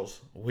commercials,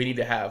 we need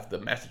to have the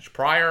message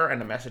prior and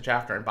the message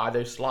after and buy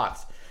those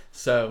slots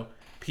so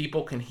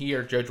people can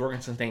hear Joe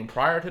Jorgensen's name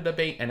prior to the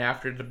debate and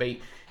after the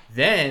debate.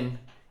 Then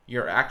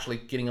you're actually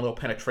getting a little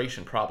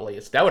penetration probably.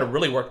 That would have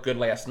really worked good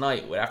last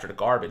night after the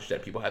garbage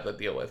that people had to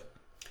deal with.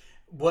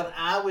 What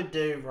I would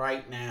do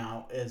right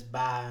now is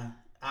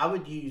I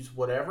would use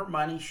whatever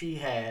money she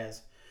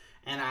has,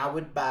 and I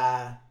would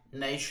buy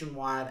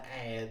nationwide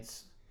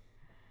ads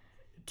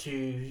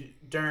during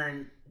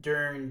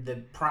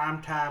the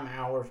primetime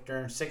hours,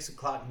 during 6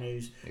 o'clock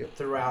news,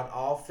 throughout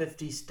all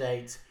 50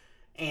 states,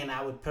 and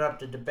I would put up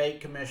the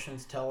debate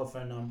commission's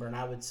telephone number, and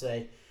I would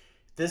say,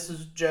 this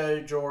is Joe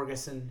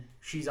Jorgensen.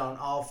 She's on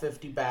all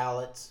 50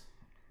 ballots.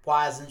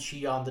 Why isn't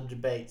she on the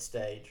debate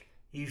stage?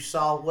 You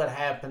saw what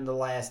happened the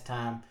last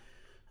time.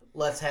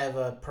 Let's have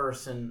a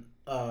person,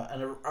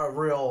 a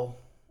real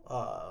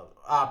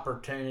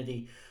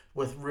opportunity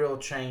with real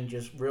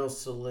changes, real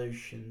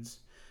solutions,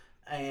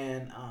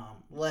 and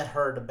let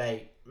her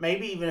debate.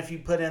 Maybe even if you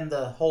put in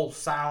the whole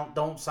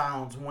don't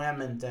silence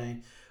women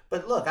thing.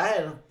 But look, I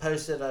had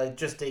posted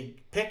just a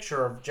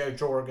picture of Joe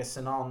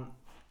Jorgensen on,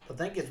 I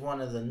think it's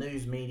one of the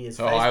news media's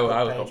Facebook I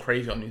would page. go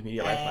crazy on news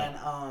media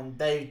last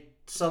night.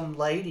 Some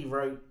lady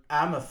wrote,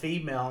 I'm a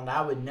female and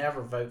I would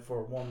never vote for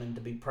a woman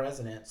to be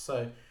president.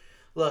 So,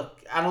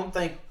 look, I don't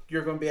think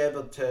you're going to be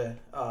able to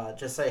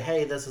just say,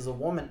 hey, this is a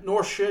woman,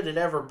 nor should it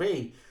ever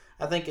be.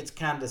 I think it's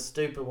kind of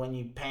stupid when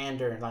you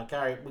pander and like, all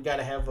right, we got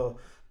to have a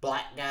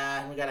black guy,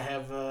 and we got to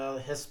have a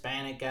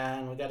Hispanic guy,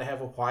 and we got to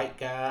have a white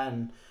guy,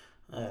 and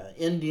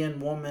Indian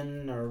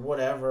woman or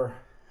whatever.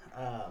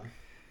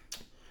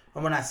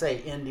 And when I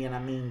say Indian, I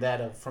mean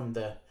that from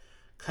the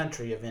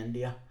country of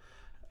India,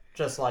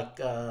 just like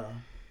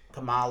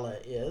Kamala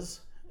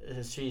is.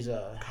 She's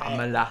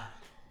Kamala.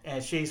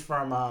 And she's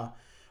from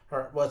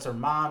her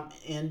mom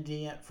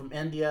from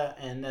India,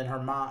 and then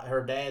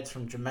her dad's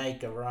from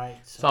Jamaica, right?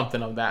 So,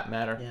 Something of that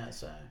matter. yeah.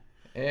 So,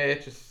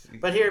 It just.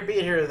 but be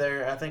it here or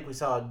there, I think we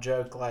saw a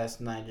joke last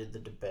night at the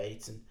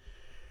debates, and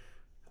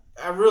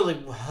I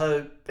really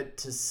hope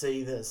to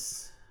see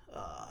this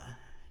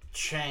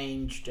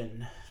changed.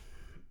 And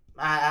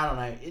I don't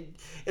know.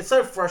 It's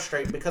so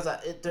frustrating because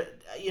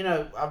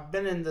I've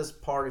been in this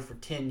party for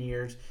 10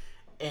 years,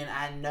 and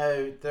I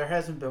know there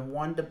hasn't been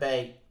one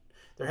debate.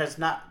 There has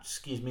not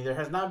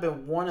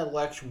been one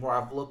election where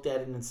I've looked at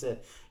it and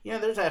said,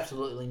 there's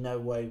absolutely no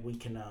way we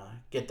can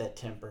get that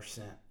 10%.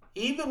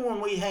 Even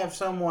when we have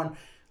someone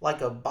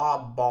like a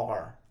Bob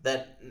Barr,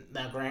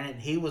 now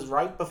granted, he was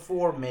right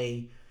before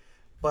me,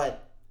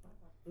 but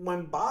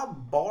when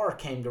Bob Barr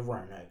came to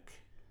Roanoke,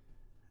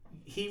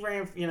 he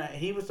ran,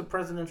 he was the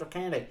presidential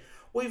candidate.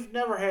 We've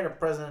never had a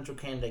presidential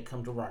candidate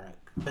come to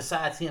Roanoke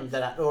besides him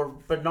or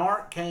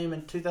Bernard came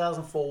in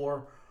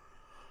 2004.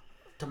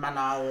 To my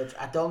knowledge,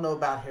 I don't know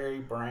about Harry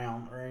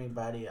Brown or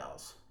anybody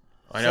else.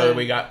 I know that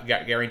we got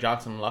Gary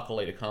Johnson,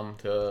 luckily, to come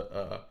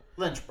to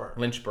Lynchburg.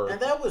 Lynchburg.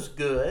 And that was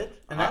good.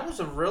 And that was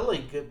a really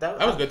good... That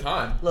was a good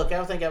time. Look,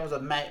 I think that was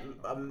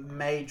a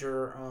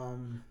major...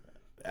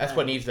 That's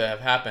what needs to have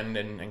happened,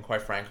 and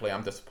quite frankly,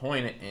 I'm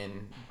disappointed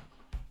in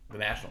the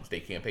National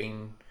State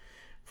Campaign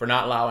for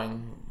not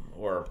allowing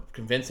or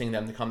convincing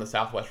them to come to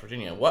Southwest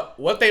Virginia.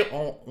 What they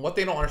don't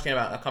understand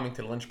about coming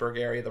to the Lynchburg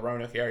area, the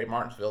Roanoke area,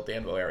 Martinsville,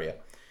 Danville area,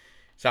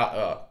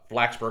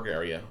 Blacksburg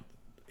area,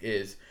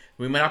 is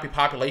we may not be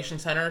population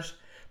centers,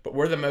 but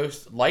we're the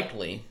most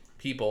likely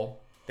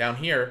people down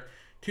here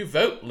to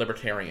vote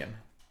Libertarian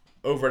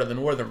over to the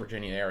Northern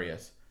Virginia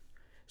areas.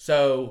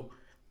 So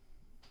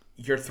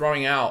you're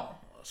throwing out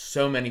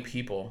so many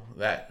people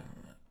that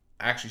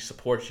actually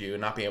support you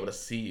and not be able to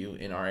see you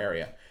in our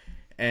area.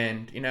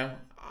 And,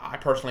 I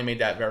personally made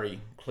that very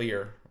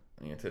clear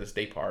to the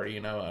state party,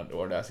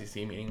 or the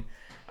SEC meeting.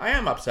 I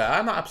am upset.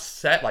 I'm not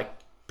upset, like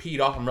peed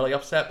off. I'm really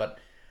upset, but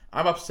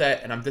I'm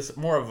upset, and I'm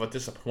more of a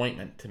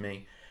disappointment to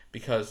me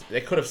because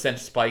they could have sent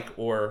Spike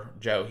or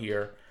Joe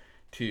here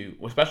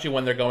especially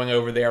when they're going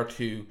over there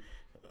to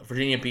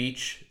Virginia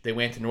Beach. They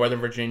went to Northern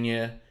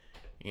Virginia,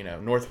 the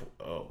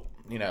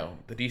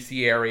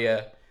DC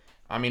area.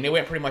 I mean, they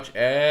went pretty much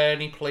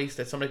any place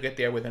that somebody could get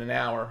there within an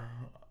hour.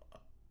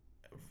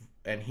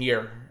 And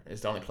here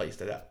is the only place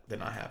that did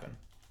not happen.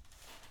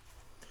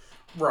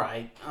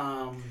 Right.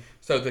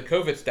 So the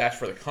COVID stats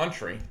for the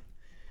country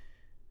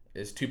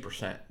is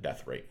 2%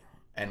 death rate,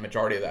 and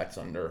majority of that's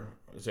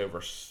is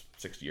over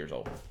 60 years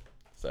old.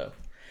 So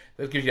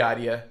that gives you an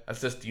idea.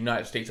 That's just the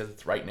United States as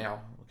it's right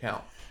now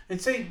count.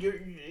 And see,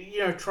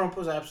 Trump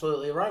was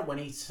absolutely right when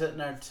he's sitting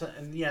there,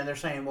 they're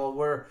saying, well,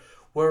 we're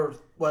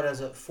what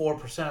is it,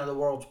 4% of the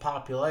world's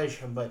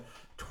population, but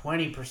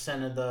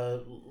 20% of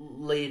the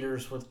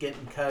leaders with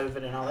getting COVID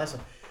and all that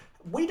stuff.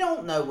 We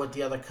don't know what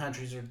the other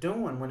countries are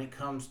doing when it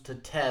comes to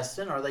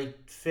testing. Are they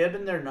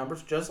fibbing their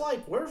numbers just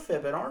like we're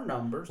fibbing our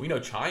numbers? We know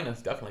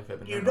China's definitely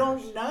fibbing their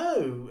numbers. You don't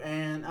know.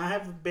 And I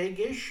have a big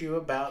issue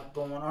about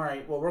going, all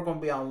right, well, we're going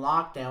to be on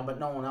lockdown, but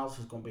no one else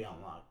is going to be on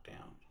lockdown.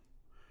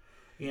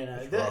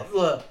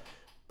 Look,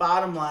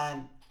 bottom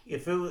line,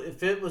 if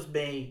it was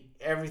me,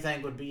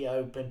 everything would be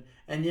open.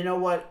 And you know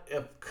what?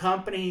 If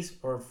companies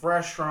or if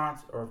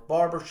restaurants or if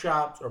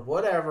barbershops or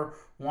whatever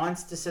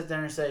wants to sit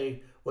there and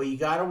say, well, you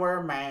got to wear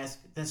a mask,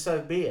 then so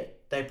be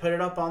it. They put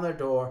it up on their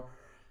door.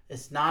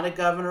 It's not a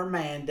governor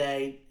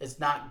mandate. It's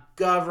not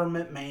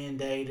government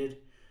mandated.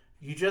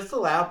 You just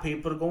allow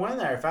people to go in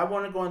there. If I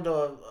want to go into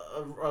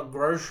a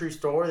grocery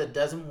store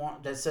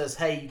that says,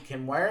 hey, you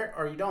can wear it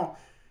or you don't,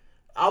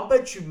 I'll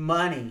bet you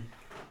money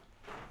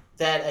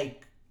that a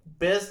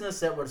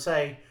business that would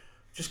say,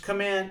 just come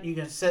in, you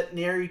can sit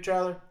near each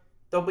other,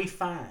 they'll be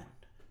fine.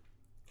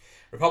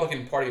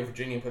 Republican Party of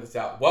Virginia put this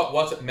out. What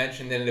wasn't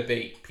mentioned in the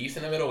debate? Peace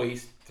in the Middle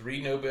East,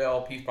 3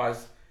 Nobel Peace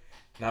Prize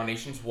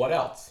nominations. What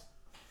else?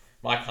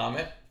 My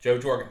comment, Jo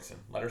Jorgensen.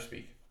 Let her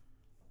speak.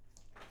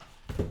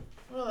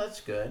 Well,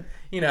 that's good.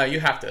 You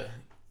have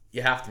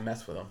to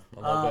mess with them a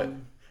little bit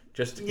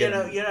just to get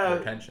their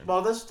attention.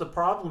 Well, the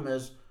problem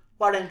is,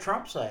 why didn't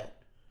Trump say it?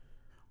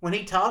 When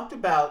he talked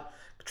about...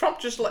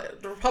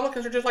 the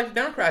Republicans are just like the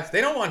Democrats. They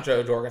don't want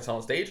Jo Jorgensen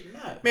on stage.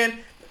 No. Man,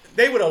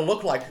 they would have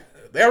looked like...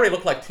 They already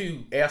looked like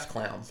 2 ass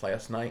clowns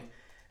last night.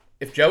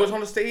 If Joe was on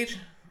the stage,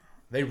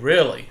 they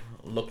really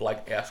looked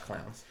like ass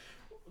clowns.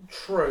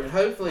 True.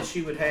 Hopefully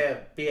she would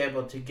be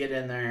able to get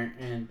in there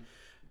and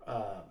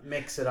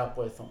mix it up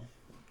with them.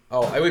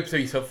 Oh, it would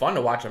be so fun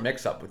to watch a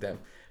mix up with them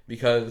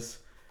because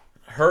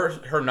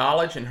her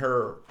knowledge and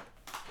her,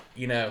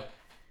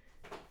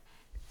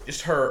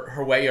 just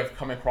her way of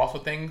coming across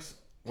with things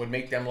would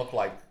make them look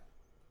like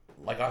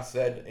I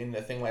said in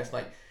the thing last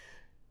night,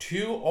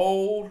 2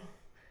 old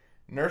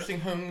nursing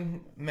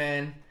home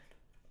men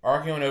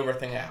arguing over a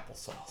thing of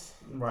applesauce.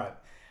 Right.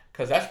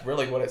 Because that's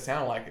really what it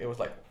sounded like. It was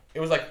like it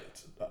was like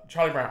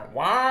Charlie Brown.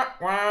 Wah,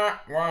 wah,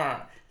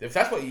 wah. If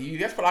that's what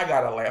I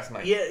got out of last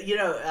night. Yeah, you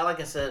know,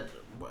 like I said,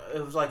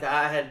 it was like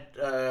I had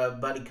a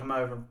buddy come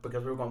over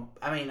because we were going.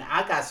 I mean,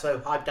 I got so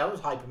hyped. I was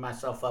hyping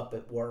myself up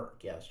at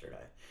work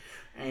yesterday.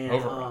 And,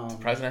 over the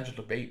presidential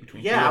debate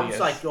between I was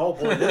like, oh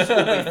boy, this is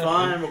gonna be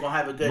fun. We're gonna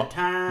have a good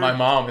time. My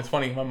mom, it's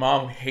funny. My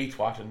mom hates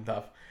watching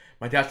stuff.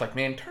 My dad's like,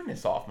 man, turn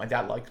this off. My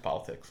dad likes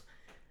politics.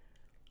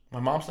 My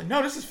mom's like,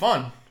 no, this is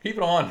fun. Keep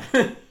it on.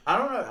 I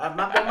don't know.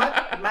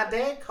 My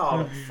dad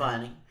called it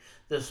funny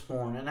this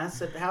morning. I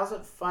said, how's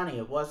it funny?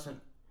 It wasn't.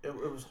 It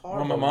was hard.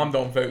 Well, my mom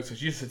don't vote, so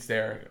she just sits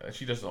there.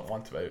 She doesn't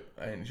want to vote,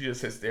 and she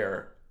just sits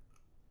there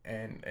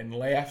and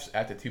laughs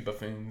at the two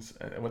buffoons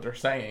and what they're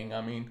saying.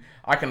 I mean,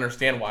 I can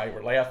understand why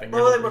we're laughing.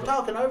 Well, they were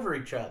talking over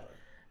each other.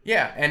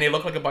 Yeah, and they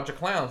look like a bunch of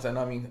clowns. And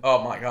I mean,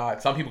 oh my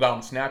God, some people got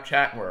on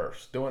Snapchat and were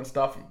doing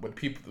stuff with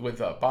people with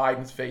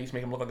Biden's face,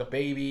 making him look like a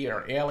baby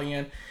or an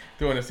alien.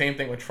 Doing the same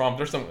thing with Trump.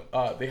 There's some.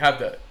 They have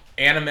the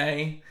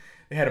anime.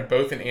 They had them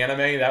both in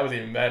anime. That was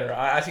even better.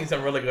 I seen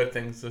some really good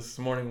things this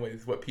morning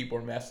with what people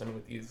are messing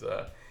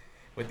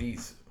with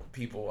these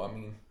people. I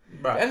mean,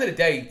 right. At the end of the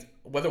day,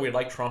 whether we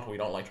like Trump or we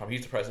don't like Trump,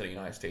 he's the president of the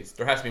United States.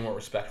 There has to be more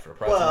respect for the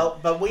president. Well,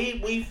 but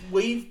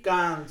we've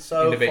gone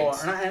so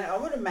far, and I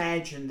would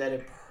imagine that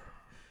it.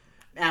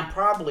 I'm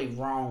probably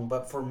wrong,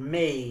 but for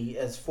me,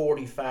 as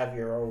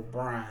 45-year-old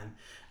Brian,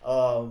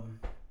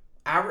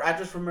 I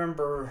just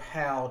remember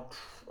how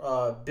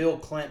Bill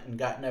Clinton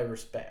got no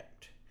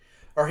respect.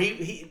 Or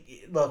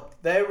he look,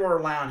 they were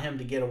allowing him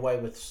to get away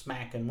with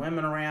smacking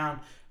women around,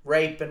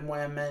 raping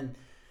women.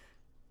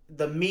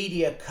 The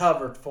media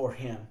covered for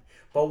him.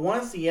 But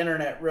once the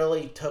internet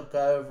really took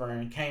over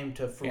and came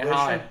to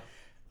fruition,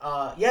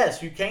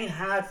 yes, you can't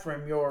hide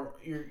from your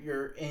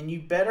and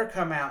you better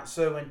come out.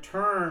 So in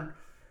turn,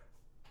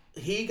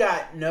 he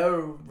got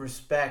no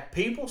respect.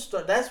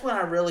 That's when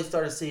I really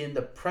started seeing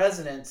the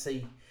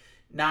presidency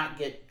not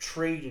get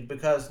treated,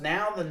 because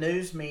now the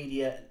news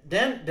media,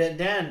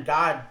 then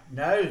God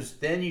knows,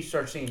 then you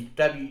start seeing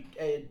W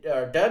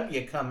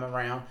come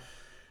around,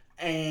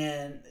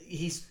 and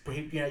you've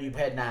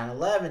had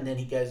 9/11, then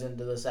he goes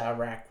into this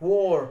Iraq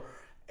war,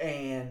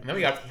 and then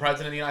we got the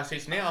president of the United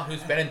States now,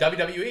 who's been in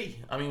WWE.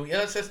 I mean,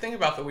 let's just think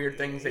about the weird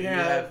things that you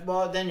have.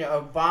 Well, then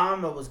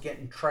Obama was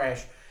getting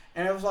trashed,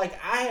 and it was like,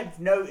 I have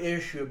no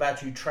issue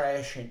about you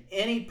trashing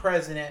any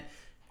president,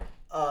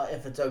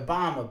 if it's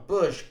Obama,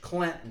 Bush,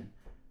 Clinton.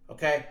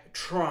 Okay,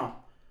 Trump,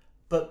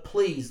 but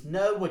please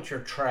know what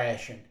you're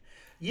trashing.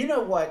 You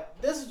know what?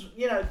 This is,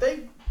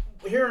 they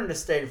here in the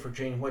state of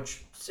Virginia.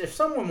 Which, if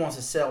someone wants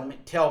to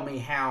tell me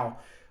how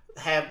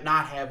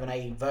not having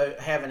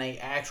a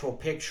actual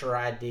picture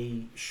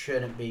ID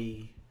shouldn't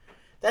be,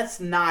 that's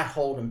not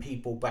holding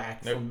people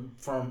back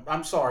from.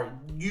 I'm sorry,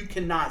 you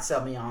cannot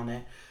sell me on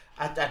that.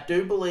 I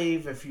do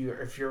believe if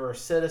you're a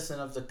citizen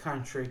of the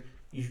country,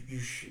 you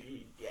should.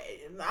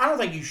 I don't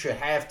think you should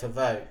have to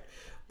vote.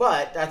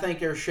 But I think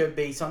there should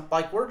be some,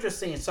 like, we're just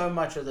seeing so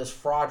much of this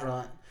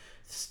fraudulent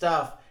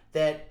stuff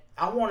that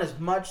I want as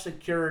much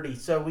security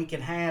so we can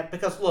have,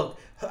 because look,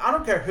 I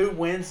don't care who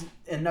wins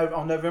on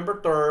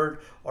November 3rd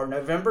or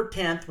November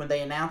 10th when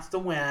they announce the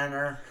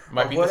winner.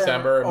 Might be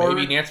December,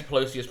 maybe Nancy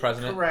Pelosi is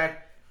president.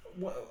 Correct.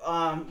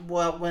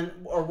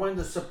 When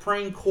the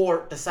Supreme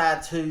Court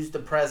decides who's the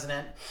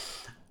president.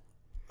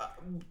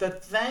 The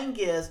thing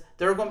is,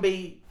 they're going to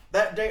be,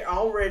 that they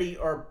already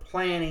are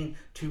planning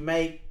to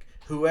make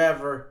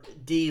whoever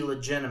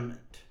delegitimate.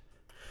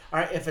 All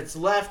right, if it's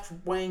left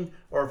wing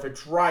or if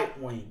it's right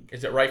wing.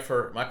 Is it right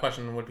for, my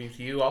question would be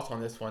to you also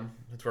on this one,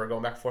 since we're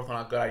going back and forth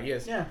on good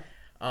ideas. Yeah.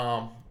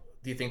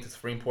 Do you think the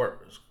Supreme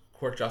Court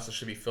justice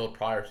should be filled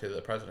prior to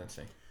the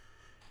presidency?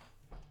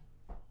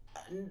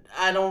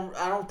 I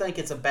don't think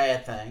it's a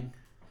bad thing.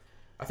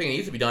 I think it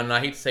needs to be done, and I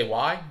hate to say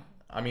why.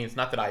 I mean, it's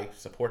not that I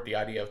support the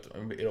idea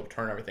of it'll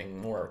turn everything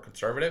more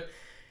conservative.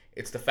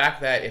 It's the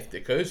fact that if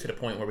it goes to the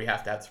point where we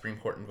have to have the Supreme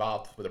Court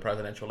involved with a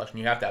presidential election,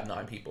 you have to have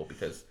 9 people,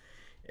 because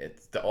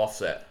it's the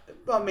offset.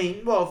 I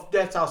mean, well,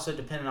 that's also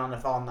dependent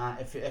on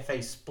if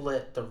they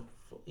split the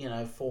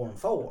 4 and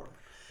 4.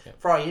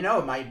 Yep. For all you know,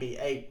 it might be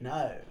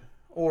 8-0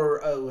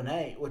 or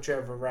 0-8,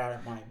 whichever route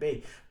it might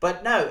be.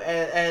 But no,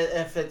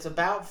 if it's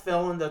about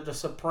filling the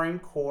Supreme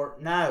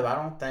Court, no, I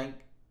don't think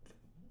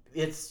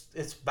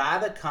it's by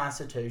the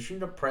Constitution.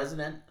 The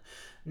president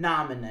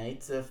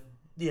nominates. If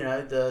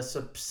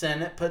the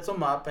Senate puts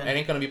them up, and it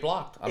ain't going to be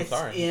blocked. I'm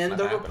sorry. It's in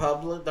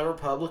the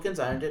Republicans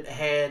owned it.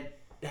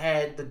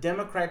 Had the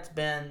Democrats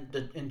been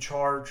in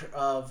charge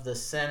of the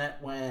Senate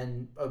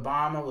when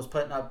Obama was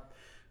putting up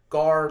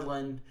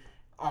Garland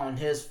on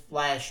his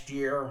last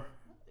year,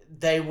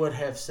 they would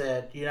have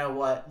said, you know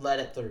what,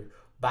 let it through.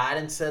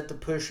 Biden said to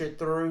push it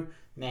through.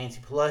 Nancy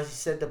Pelosi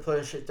said to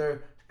push it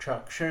through.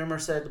 Chuck Schumer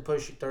said to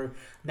push it through.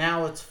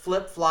 Now it's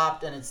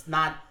flip-flopped, and it's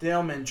not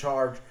them in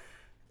charge.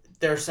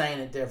 They're saying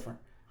it different.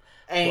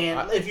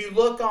 And if you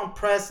look on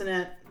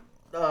precedent,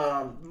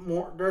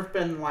 there's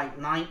been like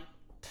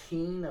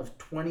 14 of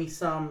 20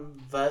 some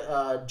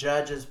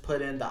judges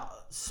put into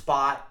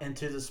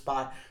the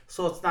spot,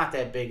 so it's not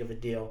that big of a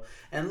deal.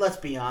 And let's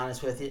be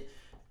honest with it,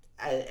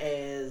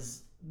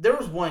 as there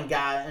was one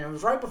guy, and it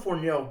was right before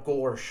Neil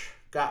Gorsuch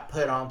got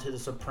put onto the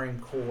Supreme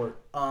Court.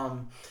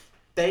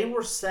 They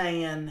were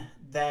saying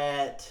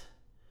that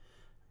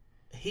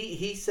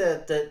he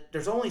said that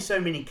there's only so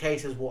many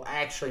cases will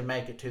actually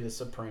make it to the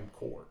Supreme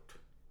Court.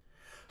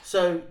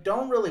 So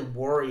don't really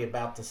worry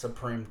about the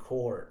Supreme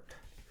Court.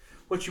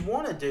 What you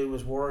want to do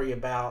is worry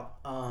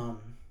about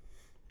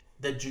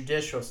the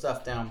judicial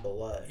stuff down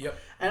below. Yep.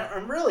 And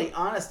I'm really,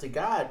 honest to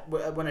God,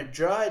 when a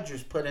judge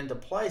is put into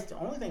place, the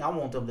only thing I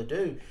want them to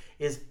do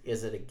is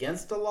it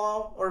against the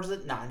law or is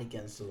it not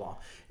against the law?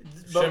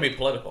 Shouldn't be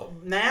political.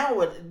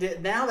 Now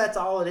that's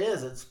all it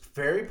is. It's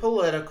very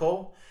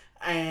political,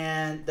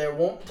 and they're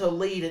wanting to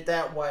lead it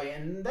that way,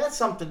 and that's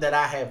something that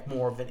I have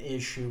more of an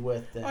issue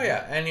with. Oh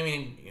yeah, and I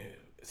mean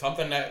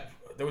something that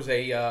there was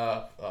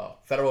a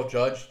federal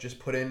judge just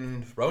put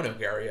in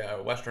Roanoke area,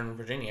 Western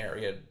Virginia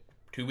area,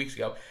 2 weeks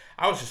ago.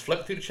 I was just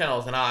flipping through the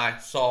channels and I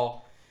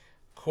saw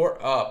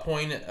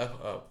president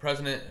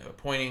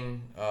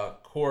appointing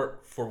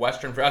court for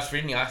West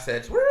Virginia. I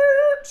said,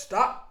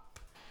 stop.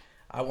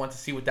 I want to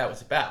see what that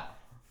was about.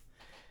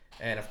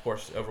 And of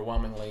course,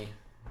 overwhelmingly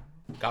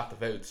got the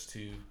votes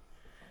to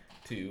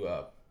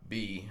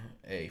be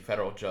a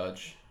federal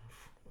judge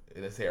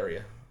in this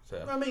area.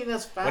 So I mean,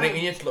 that's fine. When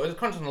it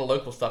comes to the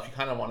local stuff, you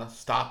kind of want to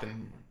stop,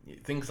 and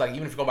things like,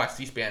 even if you go by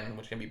C-SPAN,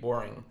 which can be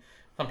boring,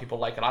 some people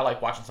like it. I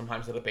like watching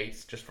sometimes the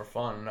debates just for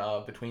fun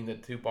between the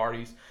two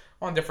parties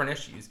on different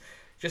issues,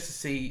 just to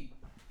see.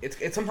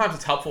 It's sometimes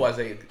it's helpful as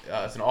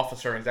an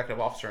officer, an executive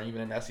officer, and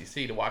even an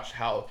SEC to watch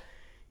how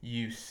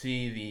you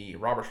see the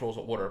Robert's Rules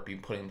of Order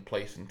being put in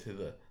place into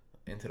the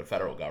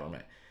federal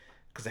government,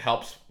 because it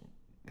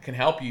can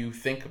help you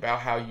think about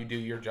how you do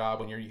your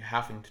job when you're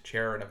having to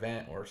chair an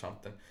event or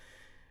something.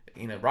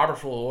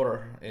 Robert's Rule of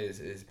Order is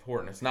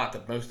important. It's not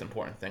the most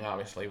important thing,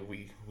 obviously.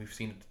 We've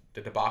seen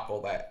the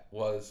debacle that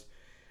was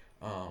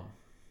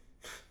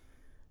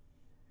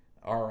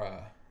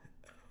our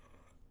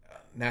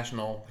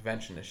national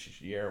convention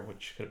this year,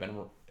 which could have been,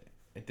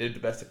 it did the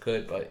best it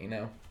could, but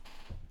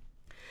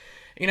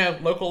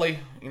locally,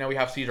 we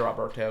have Cesar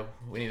Alberto.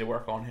 We need to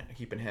work on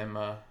keeping him,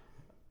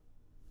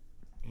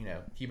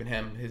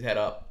 his head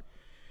up,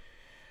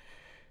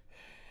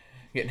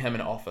 getting him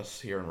in office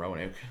here in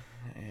Roanoke.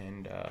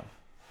 And,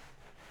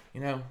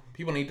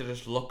 people need to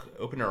just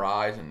open their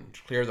eyes and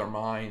clear their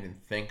mind and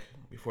think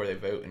before they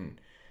vote, and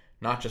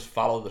not just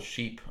follow the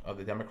sheep of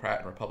the Democrat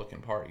and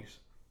Republican parties.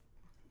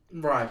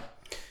 Right.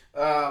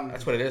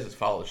 That's what it is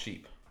follow the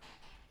sheep.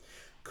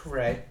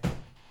 Correct.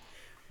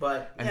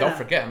 But don't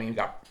forget, you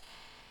got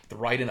the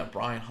write-in of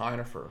Brian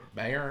Heiner for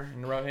mayor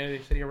in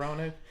the city of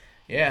Roanoke.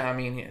 Yeah,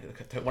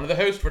 one of the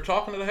hosts, we're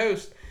talking to the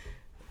host.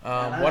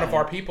 One of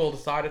our people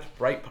decided to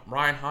write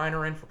Brian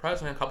Heiner in for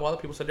president. A couple other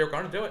people said they were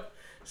going to do it.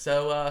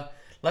 So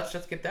let's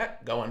just get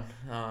that going.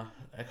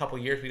 A couple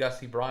of years, we got to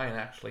see Brian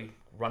actually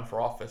run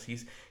for office.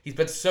 He's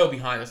been so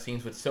behind the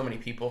scenes with so many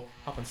people,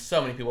 helping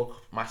so many people.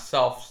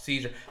 Myself,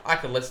 Caesar, I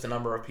could list a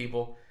number of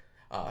people.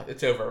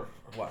 It's over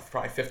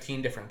probably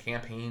 15 different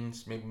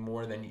campaigns, maybe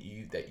more than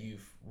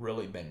you've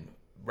really been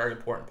a very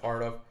important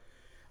part of.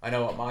 I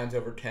know mine's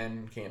over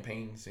 10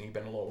 campaigns, and you've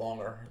been a little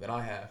longer than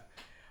I have.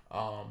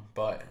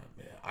 But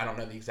I don't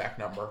know the exact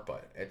number,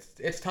 but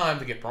it's time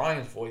to get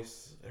Brian's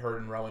voice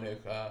heard in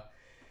Roanoke.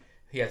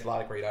 He has a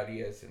lot of great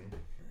ideas,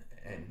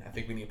 and I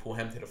think we need to pull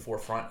him to the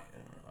forefront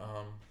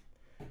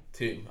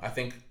too. I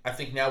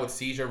think now with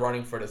Caesar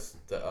running for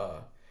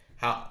the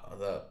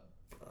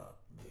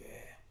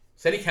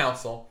city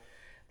council,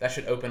 that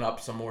should open up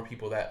some more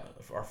people that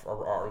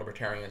are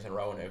libertarians in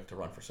Roanoke to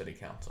run for city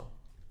council.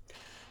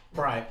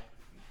 Right.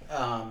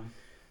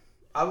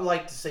 I would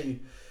like to see,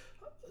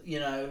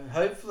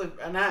 hopefully,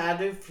 and I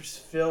do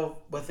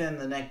feel within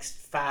the next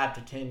 5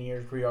 to 10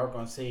 years we are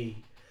going to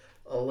see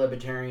a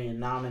libertarian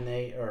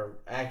nominate or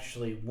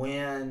actually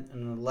win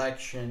an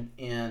election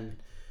in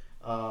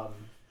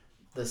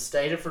the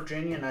state of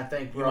Virginia, and I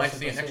think you might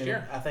see it next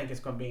year. I think it's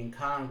going to be in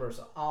Congress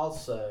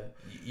also.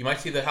 You might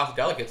see the House of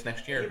Delegates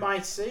next year. You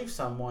might see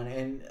someone,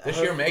 and this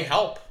year may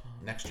help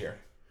next year.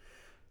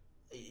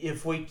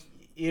 If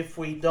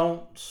we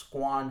don't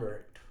squander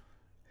it,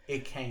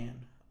 it can.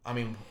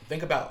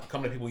 Think about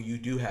some of the people you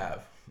do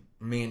have.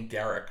 Me and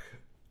Derek.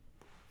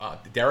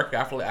 Derek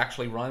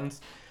actually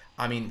runs.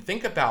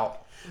 Think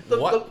about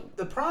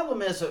the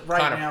problem is that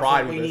right now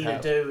what we need to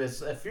do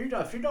is if you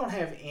don't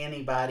have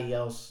anybody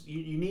else,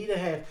 you need to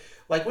have,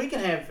 like, we can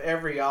have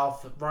every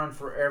run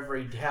for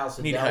every House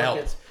of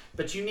Delegates,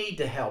 but you need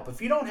to help.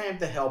 If you don't have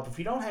the help, if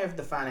you don't have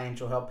the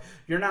financial help,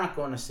 you're not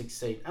going to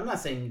succeed. I'm not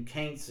saying you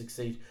can't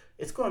succeed.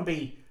 It's going to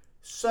be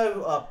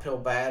so uphill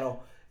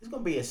battle. It's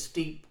going to be a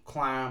steep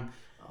climb.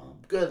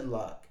 Good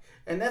luck.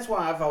 And that's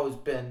why I've always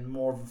been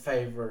more of a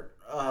favorite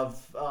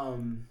of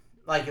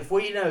like, if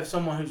we know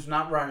someone who's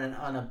not running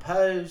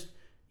unopposed,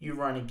 you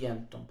run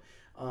against them.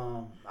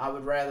 I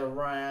would rather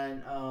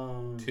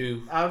run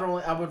two.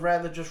 I would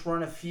rather just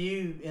run a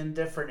few in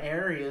different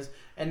areas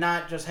and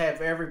not just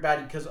have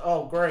everybody. Because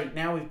great,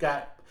 now we've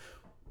got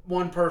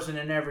one person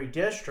in every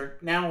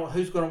district. Now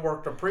who's going to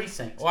work the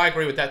precincts? Well, I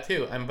agree with that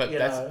too.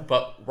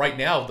 But right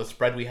now the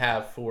spread we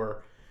have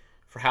for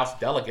House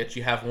delegates,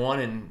 you have one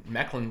in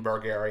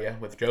Mecklenburg area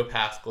with Joe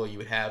Pascal. You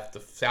would have the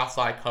South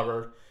Side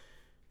covered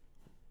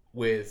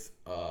with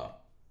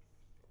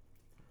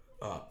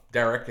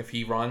Derek if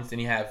he runs. Then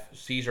you have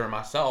Caesar and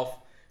myself.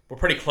 We're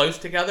pretty close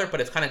together,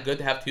 but it's kind of good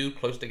to have two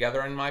close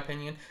together in my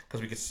opinion,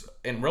 because we could,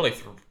 and really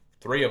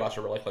three of us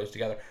are really close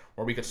together,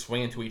 where we could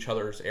swing into each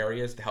other's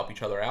areas to help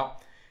each other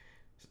out.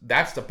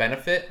 That's the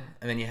benefit.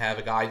 And then you have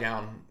a guy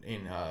down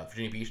in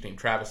Virginia Beach named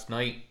Travis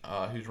Knight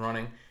who's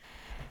running,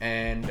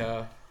 and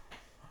I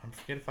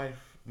forget if I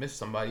missed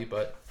somebody,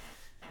 but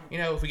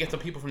if we get some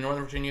people from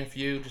Northern Virginia, a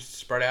few just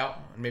spread out,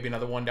 and maybe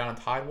another one down in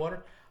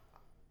Tidewater,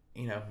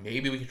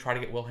 maybe we could try to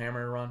get Will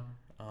Hammer to run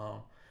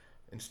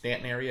in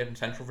Stanton area in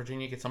Central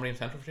Virginia, get somebody in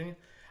Central Virginia.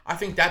 I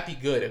think that'd be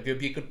good. It would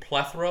be a good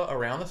plethora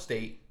around the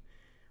state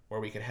where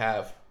we could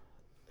have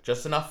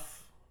just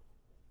enough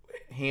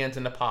hands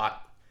in the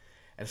pot,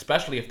 and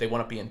especially if they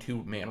want to be in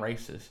two-man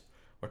races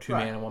or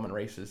two-man and woman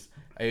races,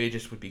 it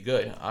just would be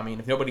good. I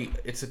mean,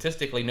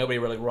 statistically, nobody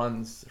really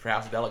runs for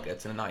House of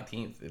Delegates in the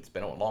 19th. It's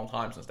been a long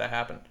time since that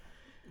happened.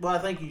 Well,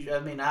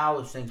 I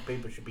always think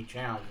people should be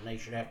challenged and they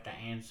should have to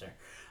answer.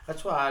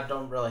 That's why I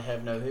don't really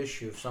have no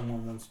issue if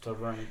someone wants to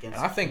run against.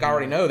 And I think I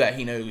already know that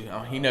he knows.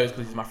 He knows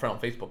because he's my friend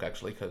on Facebook,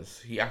 actually, because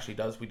he actually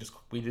does.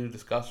 We do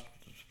discuss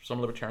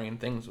some libertarian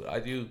things. I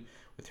do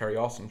with Terry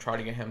Austin, try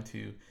to get him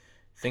to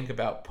think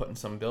about putting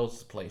some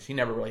bills in place. He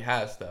never really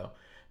has, though,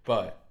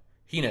 but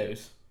he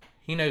knows.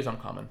 He knows I'm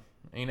coming.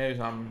 He knows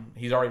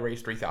he's already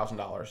raised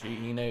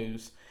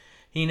 $3,000.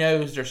 He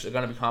knows there's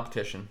going to be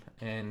competition,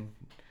 and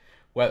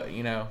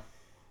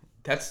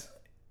that's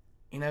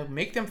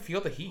make them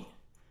feel the heat.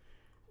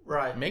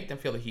 Right. Make them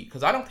feel the heat,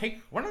 because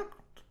we're not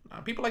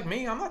people like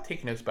me. I'm not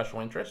taking no special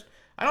interest.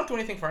 I don't do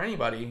anything for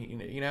anybody.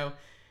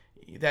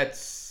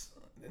 That's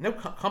no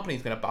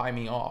company's going to buy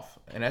me off,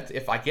 and that's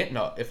if I get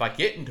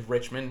into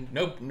Richmond.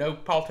 No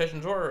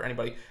politicians or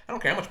anybody. I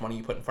don't care how much money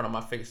you put in front of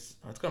my face.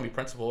 It's going to be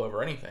principle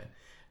over anything.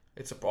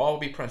 It's all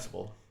be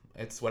principle.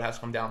 It's what it has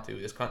to come down to.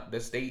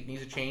 This state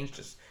needs to change.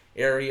 This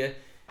area,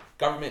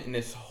 government in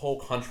this whole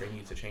country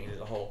needs to change as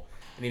a whole.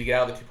 We need to get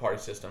out of the two-party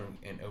system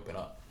and open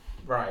up.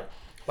 Right.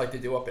 Like they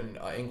do up in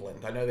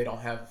England. I know they don't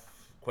have,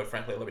 quite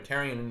frankly, a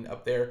libertarian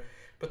up there,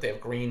 but they have a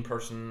green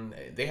person.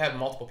 They have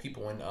multiple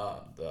people in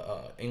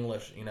the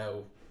English,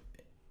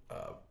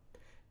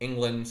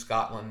 England,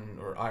 Scotland,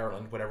 or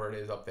Ireland, whatever it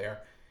is up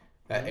there,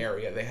 that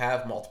area. They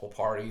have multiple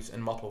parties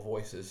and multiple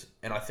voices,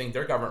 and I think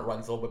their government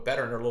runs a little bit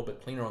better, and they're a little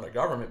bit cleaner on their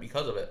government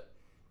because of it.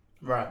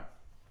 Right.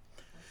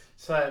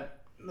 So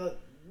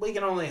we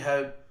can only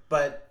hope,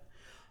 but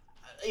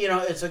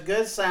it's a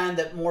good sign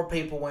that more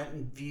people went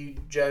and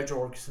viewed Joe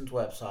Jorgensen's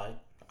website.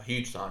 A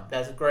huge sign.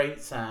 That's a great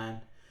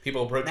sign.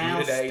 People approach you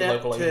today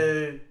step locally.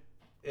 2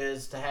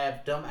 is to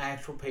have dumb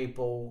actual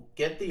people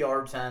get the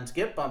yard signs,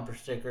 get bumper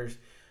stickers,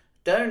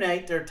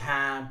 donate their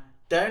time,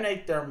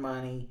 donate their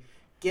money,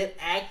 get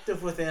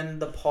active within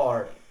the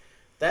party.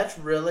 That's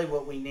really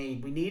what we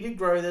need. We need to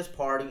grow this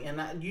party.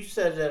 And you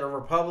said that a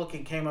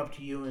Republican came up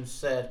to you and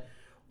said,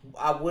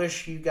 I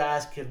wish you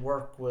guys could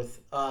work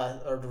with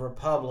or the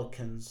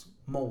Republicans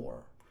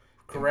more.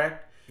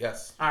 Correct?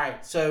 Yes. All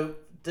right. So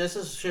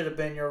should have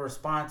been your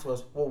response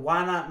was, well,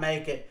 why not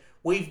make it?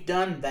 We've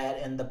done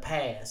that in the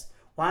past.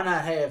 Why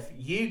not have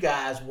you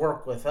guys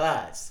work with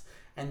us?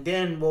 And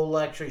then we'll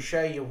actually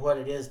show you what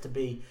it is to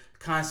be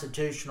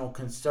constitutional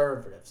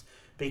conservatives.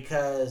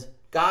 Because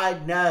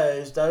God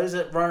knows those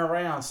that run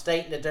around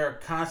stating that they're a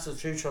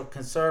constitutional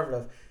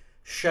conservative,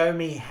 show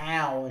me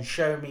how and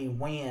show me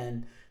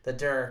when that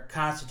they're a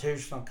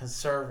constitutional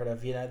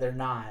conservative. They're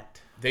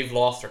not. They've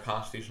lost their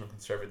constitutional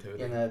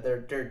conservativity.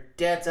 Their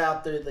debt's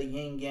out through the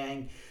yin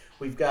yang.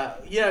 We've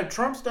got,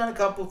 Trump's done a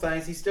couple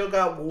things. He's still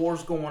got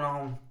wars going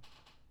on.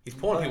 He's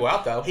pulling people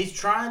out, though. He's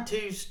trying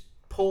to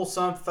pull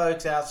some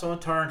folks out. So in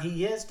turn,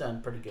 he has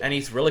done pretty good. And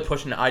he's really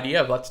pushing the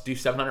idea of let's do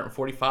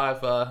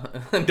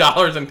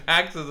 $745 in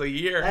taxes a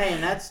year. Hey,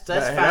 and that's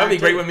fine. That would be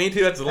great with me,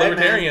 too. That's a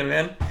libertarian,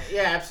 man.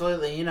 Yeah,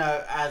 absolutely.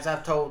 As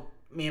I've told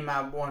me and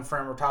my one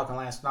friend were talking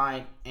last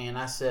night, and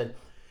I said,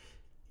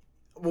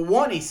 well,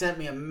 one, he sent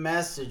me a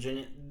message,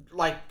 and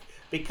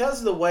because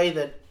of the way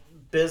that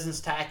business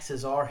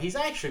taxes are, he's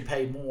actually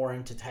paid more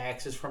into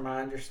taxes from my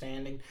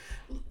understanding.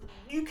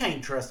 You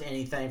can't trust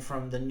anything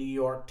from the New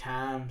York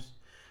Times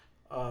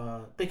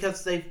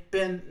because they've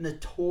been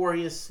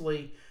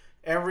notoriously,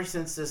 ever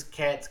since this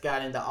cat's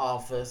got into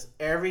office,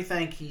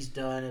 everything he's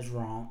done is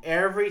wrong.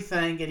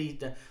 Everything that he's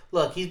done.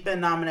 Look, he's been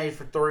nominated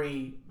for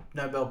 3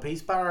 Nobel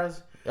Peace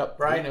Prizes. Yep,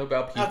 right? 3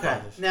 Nobel Peace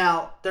Prizes.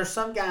 Now, there's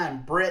some guy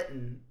in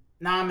Britain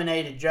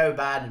nominated Joe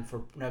Biden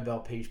for Nobel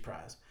Peace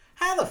Prize.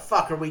 How the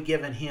fuck are we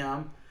giving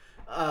him?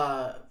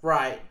 How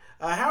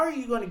are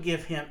you going to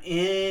give him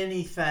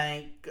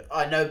anything,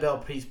 a Nobel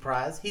Peace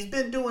Prize? He's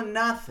been doing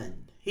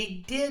nothing.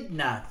 He did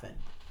nothing.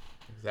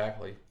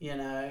 Exactly. You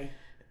know,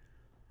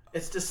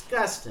 it's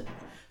disgusting.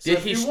 So Did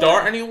he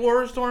start any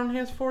wars during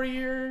his 4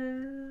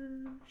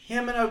 years?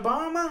 Him and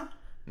Obama?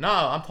 No,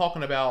 I'm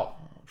talking about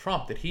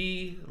Trump. Did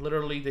he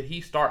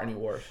start any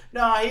wars?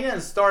 No, he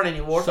didn't start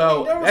any wars.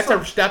 So that's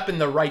a step in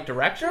the right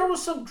direction. There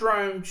was some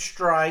drone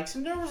strikes,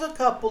 and there was a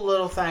couple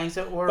little things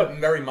that were... But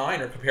very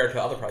minor compared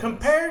to other presidents.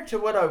 Compared to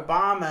what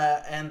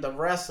Obama and the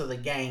rest of the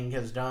gang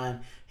has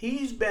done,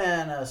 he's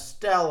been a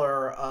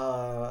stellar...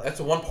 that's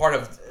the one part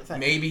of...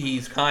 Maybe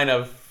he's kind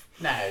of...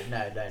 No.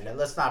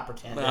 Let's not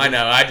pretend. I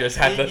know. I just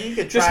had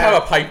to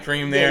have a pipe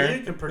dream there. Yeah,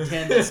 you can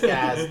pretend this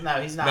guy's...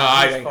 No, he's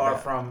not. He's far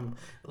from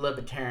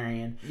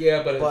libertarian.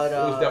 Yeah, but it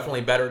was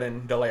definitely better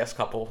than the last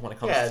couple when it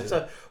comes to... Yeah,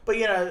 so... But,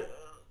 you know,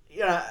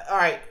 all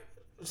right.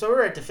 So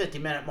we're at the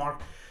 50-minute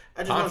mark.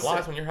 Time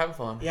flies when you're having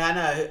fun. Yeah, I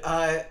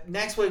know.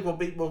 Next week we're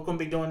going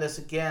to be doing this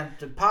again.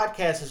 The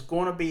podcast is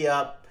going to be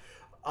up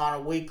on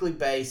a weekly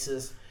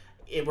basis.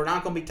 We're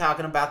not going to be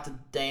talking about the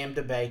damn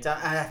debates.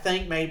 I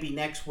think maybe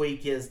next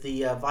week is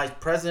the vice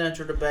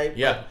presidential debate.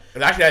 Yeah,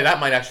 and actually that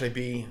might actually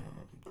be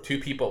two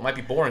people. It might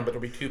be boring, but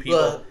there'll be two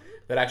people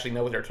that actually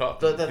know what they're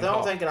talking. The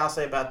only thing that I'll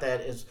say about that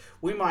is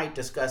we might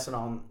discuss it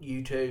on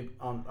YouTube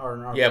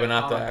but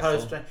not the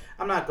post.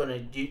 I'm not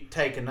going to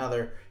take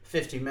another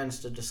 50 minutes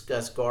to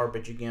discuss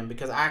garbage again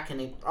because I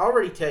can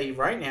already tell you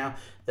right now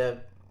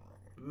that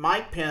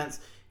Mike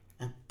Pence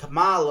and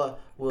Kamala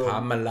will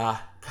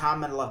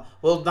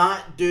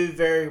not do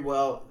very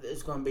well.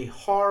 It's going to be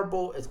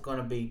horrible. It's going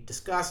to be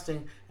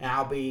disgusting, and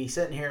I'll be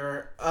sitting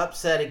here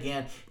upset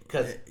again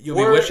because you'll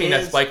be wishing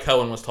that Spike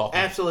Cohen was talking.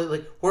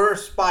 Absolutely,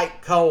 where's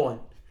Spike Cohen?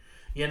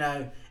 You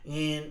know,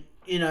 and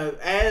you know,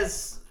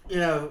 as you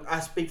know, I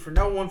speak for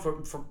no one.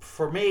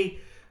 For me,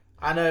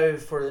 I know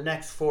for the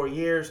next 4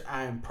 years,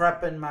 I am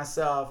prepping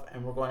myself,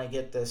 and we're going to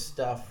get this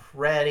stuff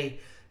ready.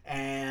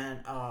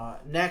 And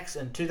next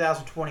in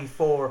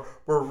 2024,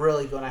 we're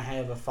really going to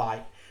have a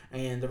fight.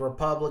 And the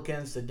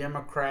Republicans, the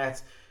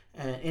Democrats,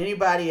 and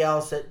anybody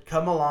else that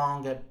come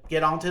along that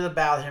get onto the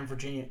ballot here in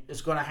Virginia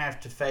is going to have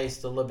to face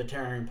the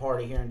Libertarian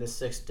Party here in the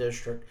 6th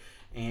District.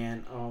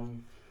 And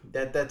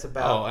that's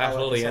about... Oh,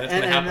 absolutely. And it's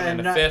going to happen in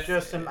the 5th.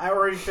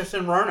 Just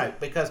in Roanoke,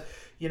 because,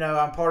 you know,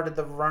 I'm part of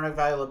the Roanoke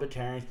Valley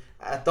Libertarians.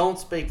 I don't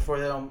speak for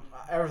them.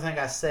 Everything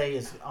I say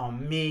is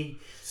on me.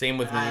 Same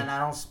with me. And I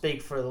don't speak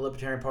for the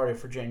Libertarian Party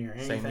of Virginia or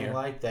anything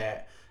like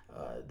that.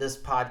 This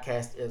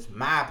podcast is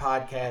my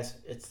podcast.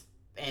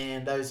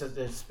 And those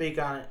that speak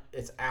on it,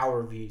 it's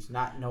our views,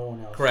 not no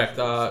one else. Correct.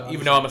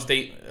 Even though I'm a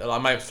state, I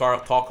might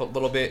talk a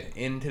little bit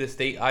into the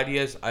state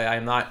ideas. I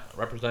am not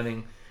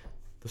representing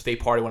the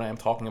state party when I am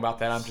talking about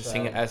that. I'm just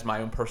seeing it as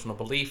my own personal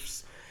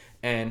beliefs.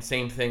 And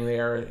same thing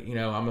there. You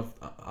know,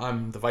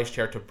 I'm the vice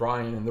chair to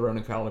Brian and the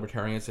Roanoke Valley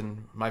Libertarians,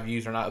 and my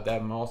views are not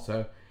them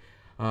also.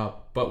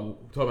 But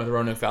talking about the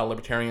Roanoke Valley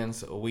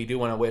Libertarians, we do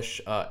want to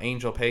wish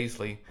Angel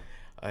Paisley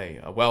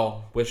a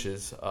well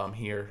wishes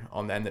here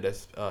on the end of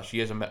this. She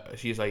is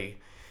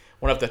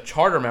one of the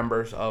charter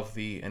members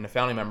and the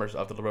founding members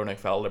of the Roanoke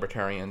Valley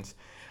Libertarians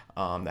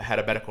that had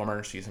a medical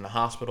emergency in the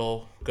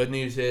hospital. Good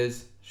news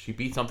is she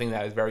beat something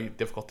that is very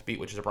difficult to beat,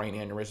 which is a brain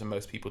aneurysm.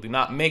 Most people do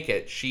not make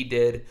it. She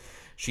did.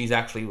 She's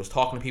actually was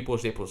talking to people.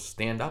 Was able to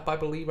stand up, I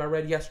believe I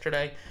read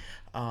yesterday.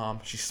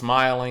 She's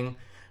smiling.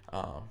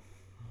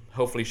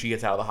 Hopefully she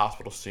gets out of the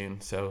hospital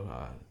soon. So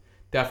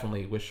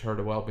definitely wish her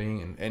the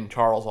well-being. And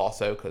Charles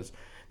also, because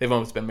they've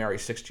almost been married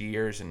 60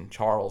 years, and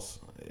Charles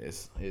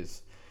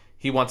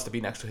he wants to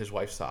be next to his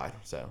wife's side.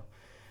 So.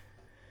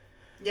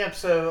 Yep.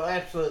 So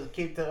absolutely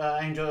keep the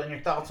Angel in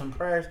your thoughts and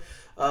prayers.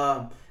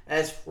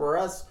 As for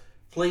us,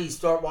 please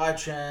start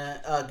watching.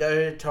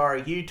 Go to our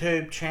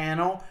YouTube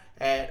channel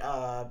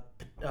at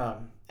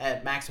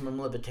Maximum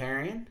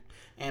Libertarian,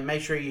 and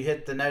make sure you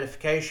hit the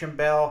notification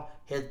bell,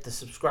 hit the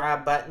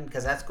subscribe button,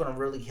 because that's going to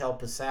really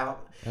help us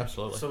out.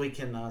 Absolutely. So we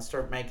can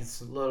start making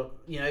some little,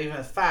 even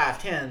 $5,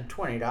 $10,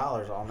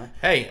 $20 on it.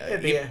 Hey,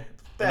 it'd be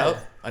better.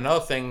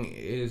 Another thing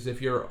is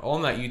if you're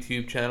on that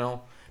YouTube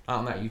channel, not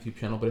on that YouTube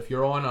channel, but if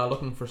you're on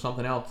looking for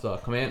something else,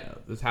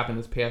 this happened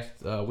this past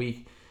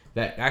week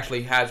that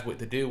actually has what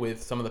to do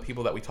with some of the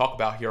people that we talk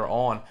about here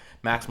on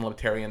Maximum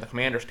Libertarian. The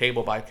Commander's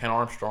Table by Ken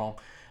Armstrong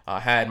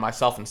had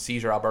myself and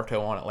Cesar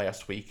Alberto on it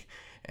last week.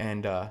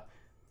 And,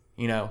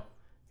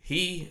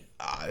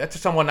 that's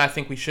someone I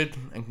think we should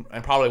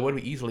and probably would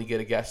easily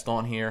get a guest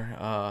on here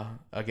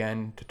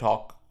again to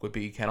talk would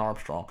be Ken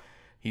Armstrong.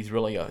 He's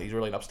really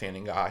an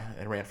upstanding guy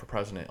and ran for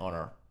president on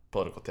our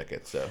political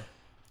ticket. So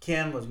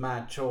Ken was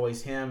my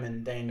choice. Him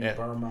and Daniel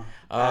Burma.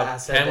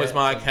 Ken was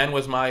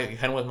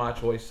my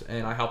choice,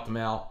 and I helped him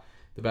out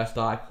the best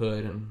I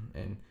could,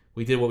 and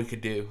we did what we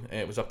could do.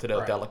 And it was up to the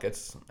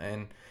delegates,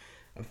 and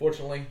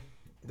unfortunately,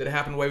 didn't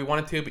happen the way we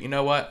wanted to. But you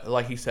know what?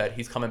 Like he said,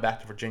 he's coming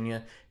back to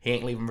Virginia. He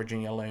ain't leaving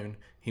Virginia alone.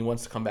 He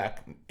wants to come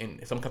back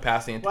in some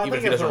capacity, and even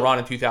if he doesn't run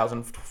in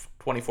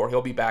 2024,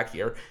 he'll be back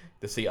here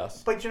to see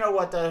us. But you know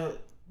what?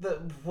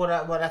 What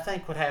I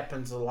think what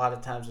happens a lot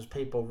of times is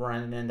people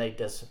run and then they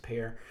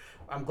disappear.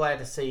 I'm glad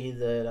to see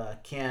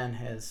that Ken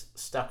has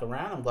stuck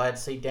around. I'm glad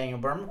to see Daniel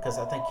Berman because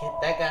I think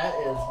that guy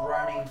is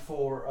running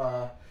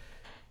for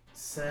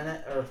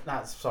Senate, or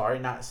not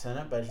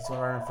Senate, but he's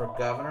running for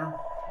governor,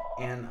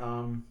 and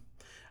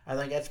I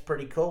think that's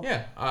pretty cool.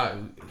 Yeah,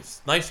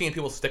 it's nice seeing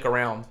people stick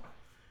around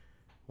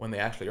when they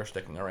actually are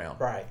sticking around.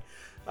 Right.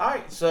 All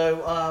right,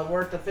 so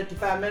we're at the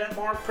 55-minute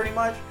mark pretty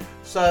much.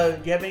 So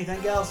do you have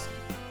anything else?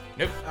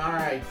 Nope. All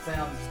right,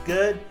 sounds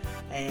good.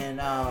 And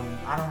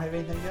I don't have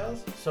anything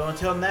else. So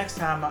until next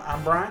time,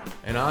 I'm Brian.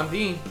 And I'm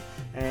Dean.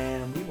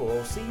 And we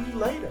will see you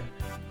later.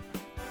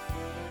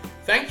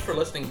 Thanks for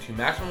listening to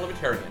Maximum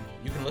Libertarian.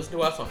 You can listen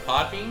to us on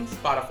Podbean,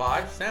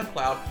 Spotify,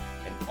 SoundCloud,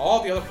 and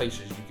all the other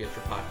places you get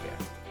your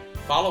podcast.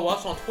 Follow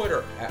us on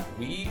Twitter at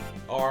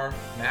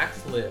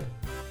WeAreMaxLib.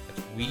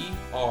 That's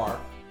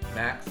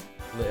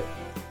WeAreMaxLib.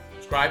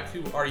 Subscribe to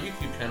our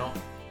YouTube channel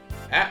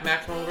at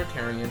Maximum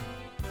Libertarian.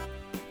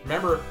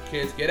 Remember,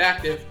 kids, get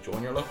active,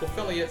 join your local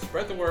affiliate,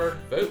 spread the word,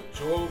 vote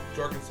Joe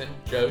Jorgensen,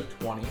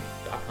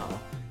 Joe20.com.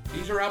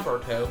 Cesar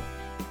Alberto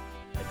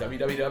at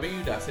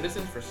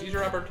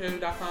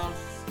www.citizensforcesaralberto.com.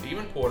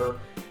 Stephen Porter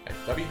at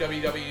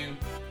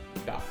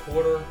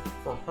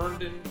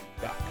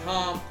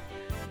www.porterforherndon.com.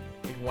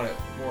 If you want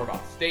more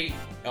about the state,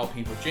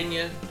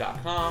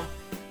 lpvirginia.com.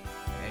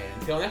 And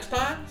until next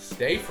time,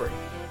 stay free.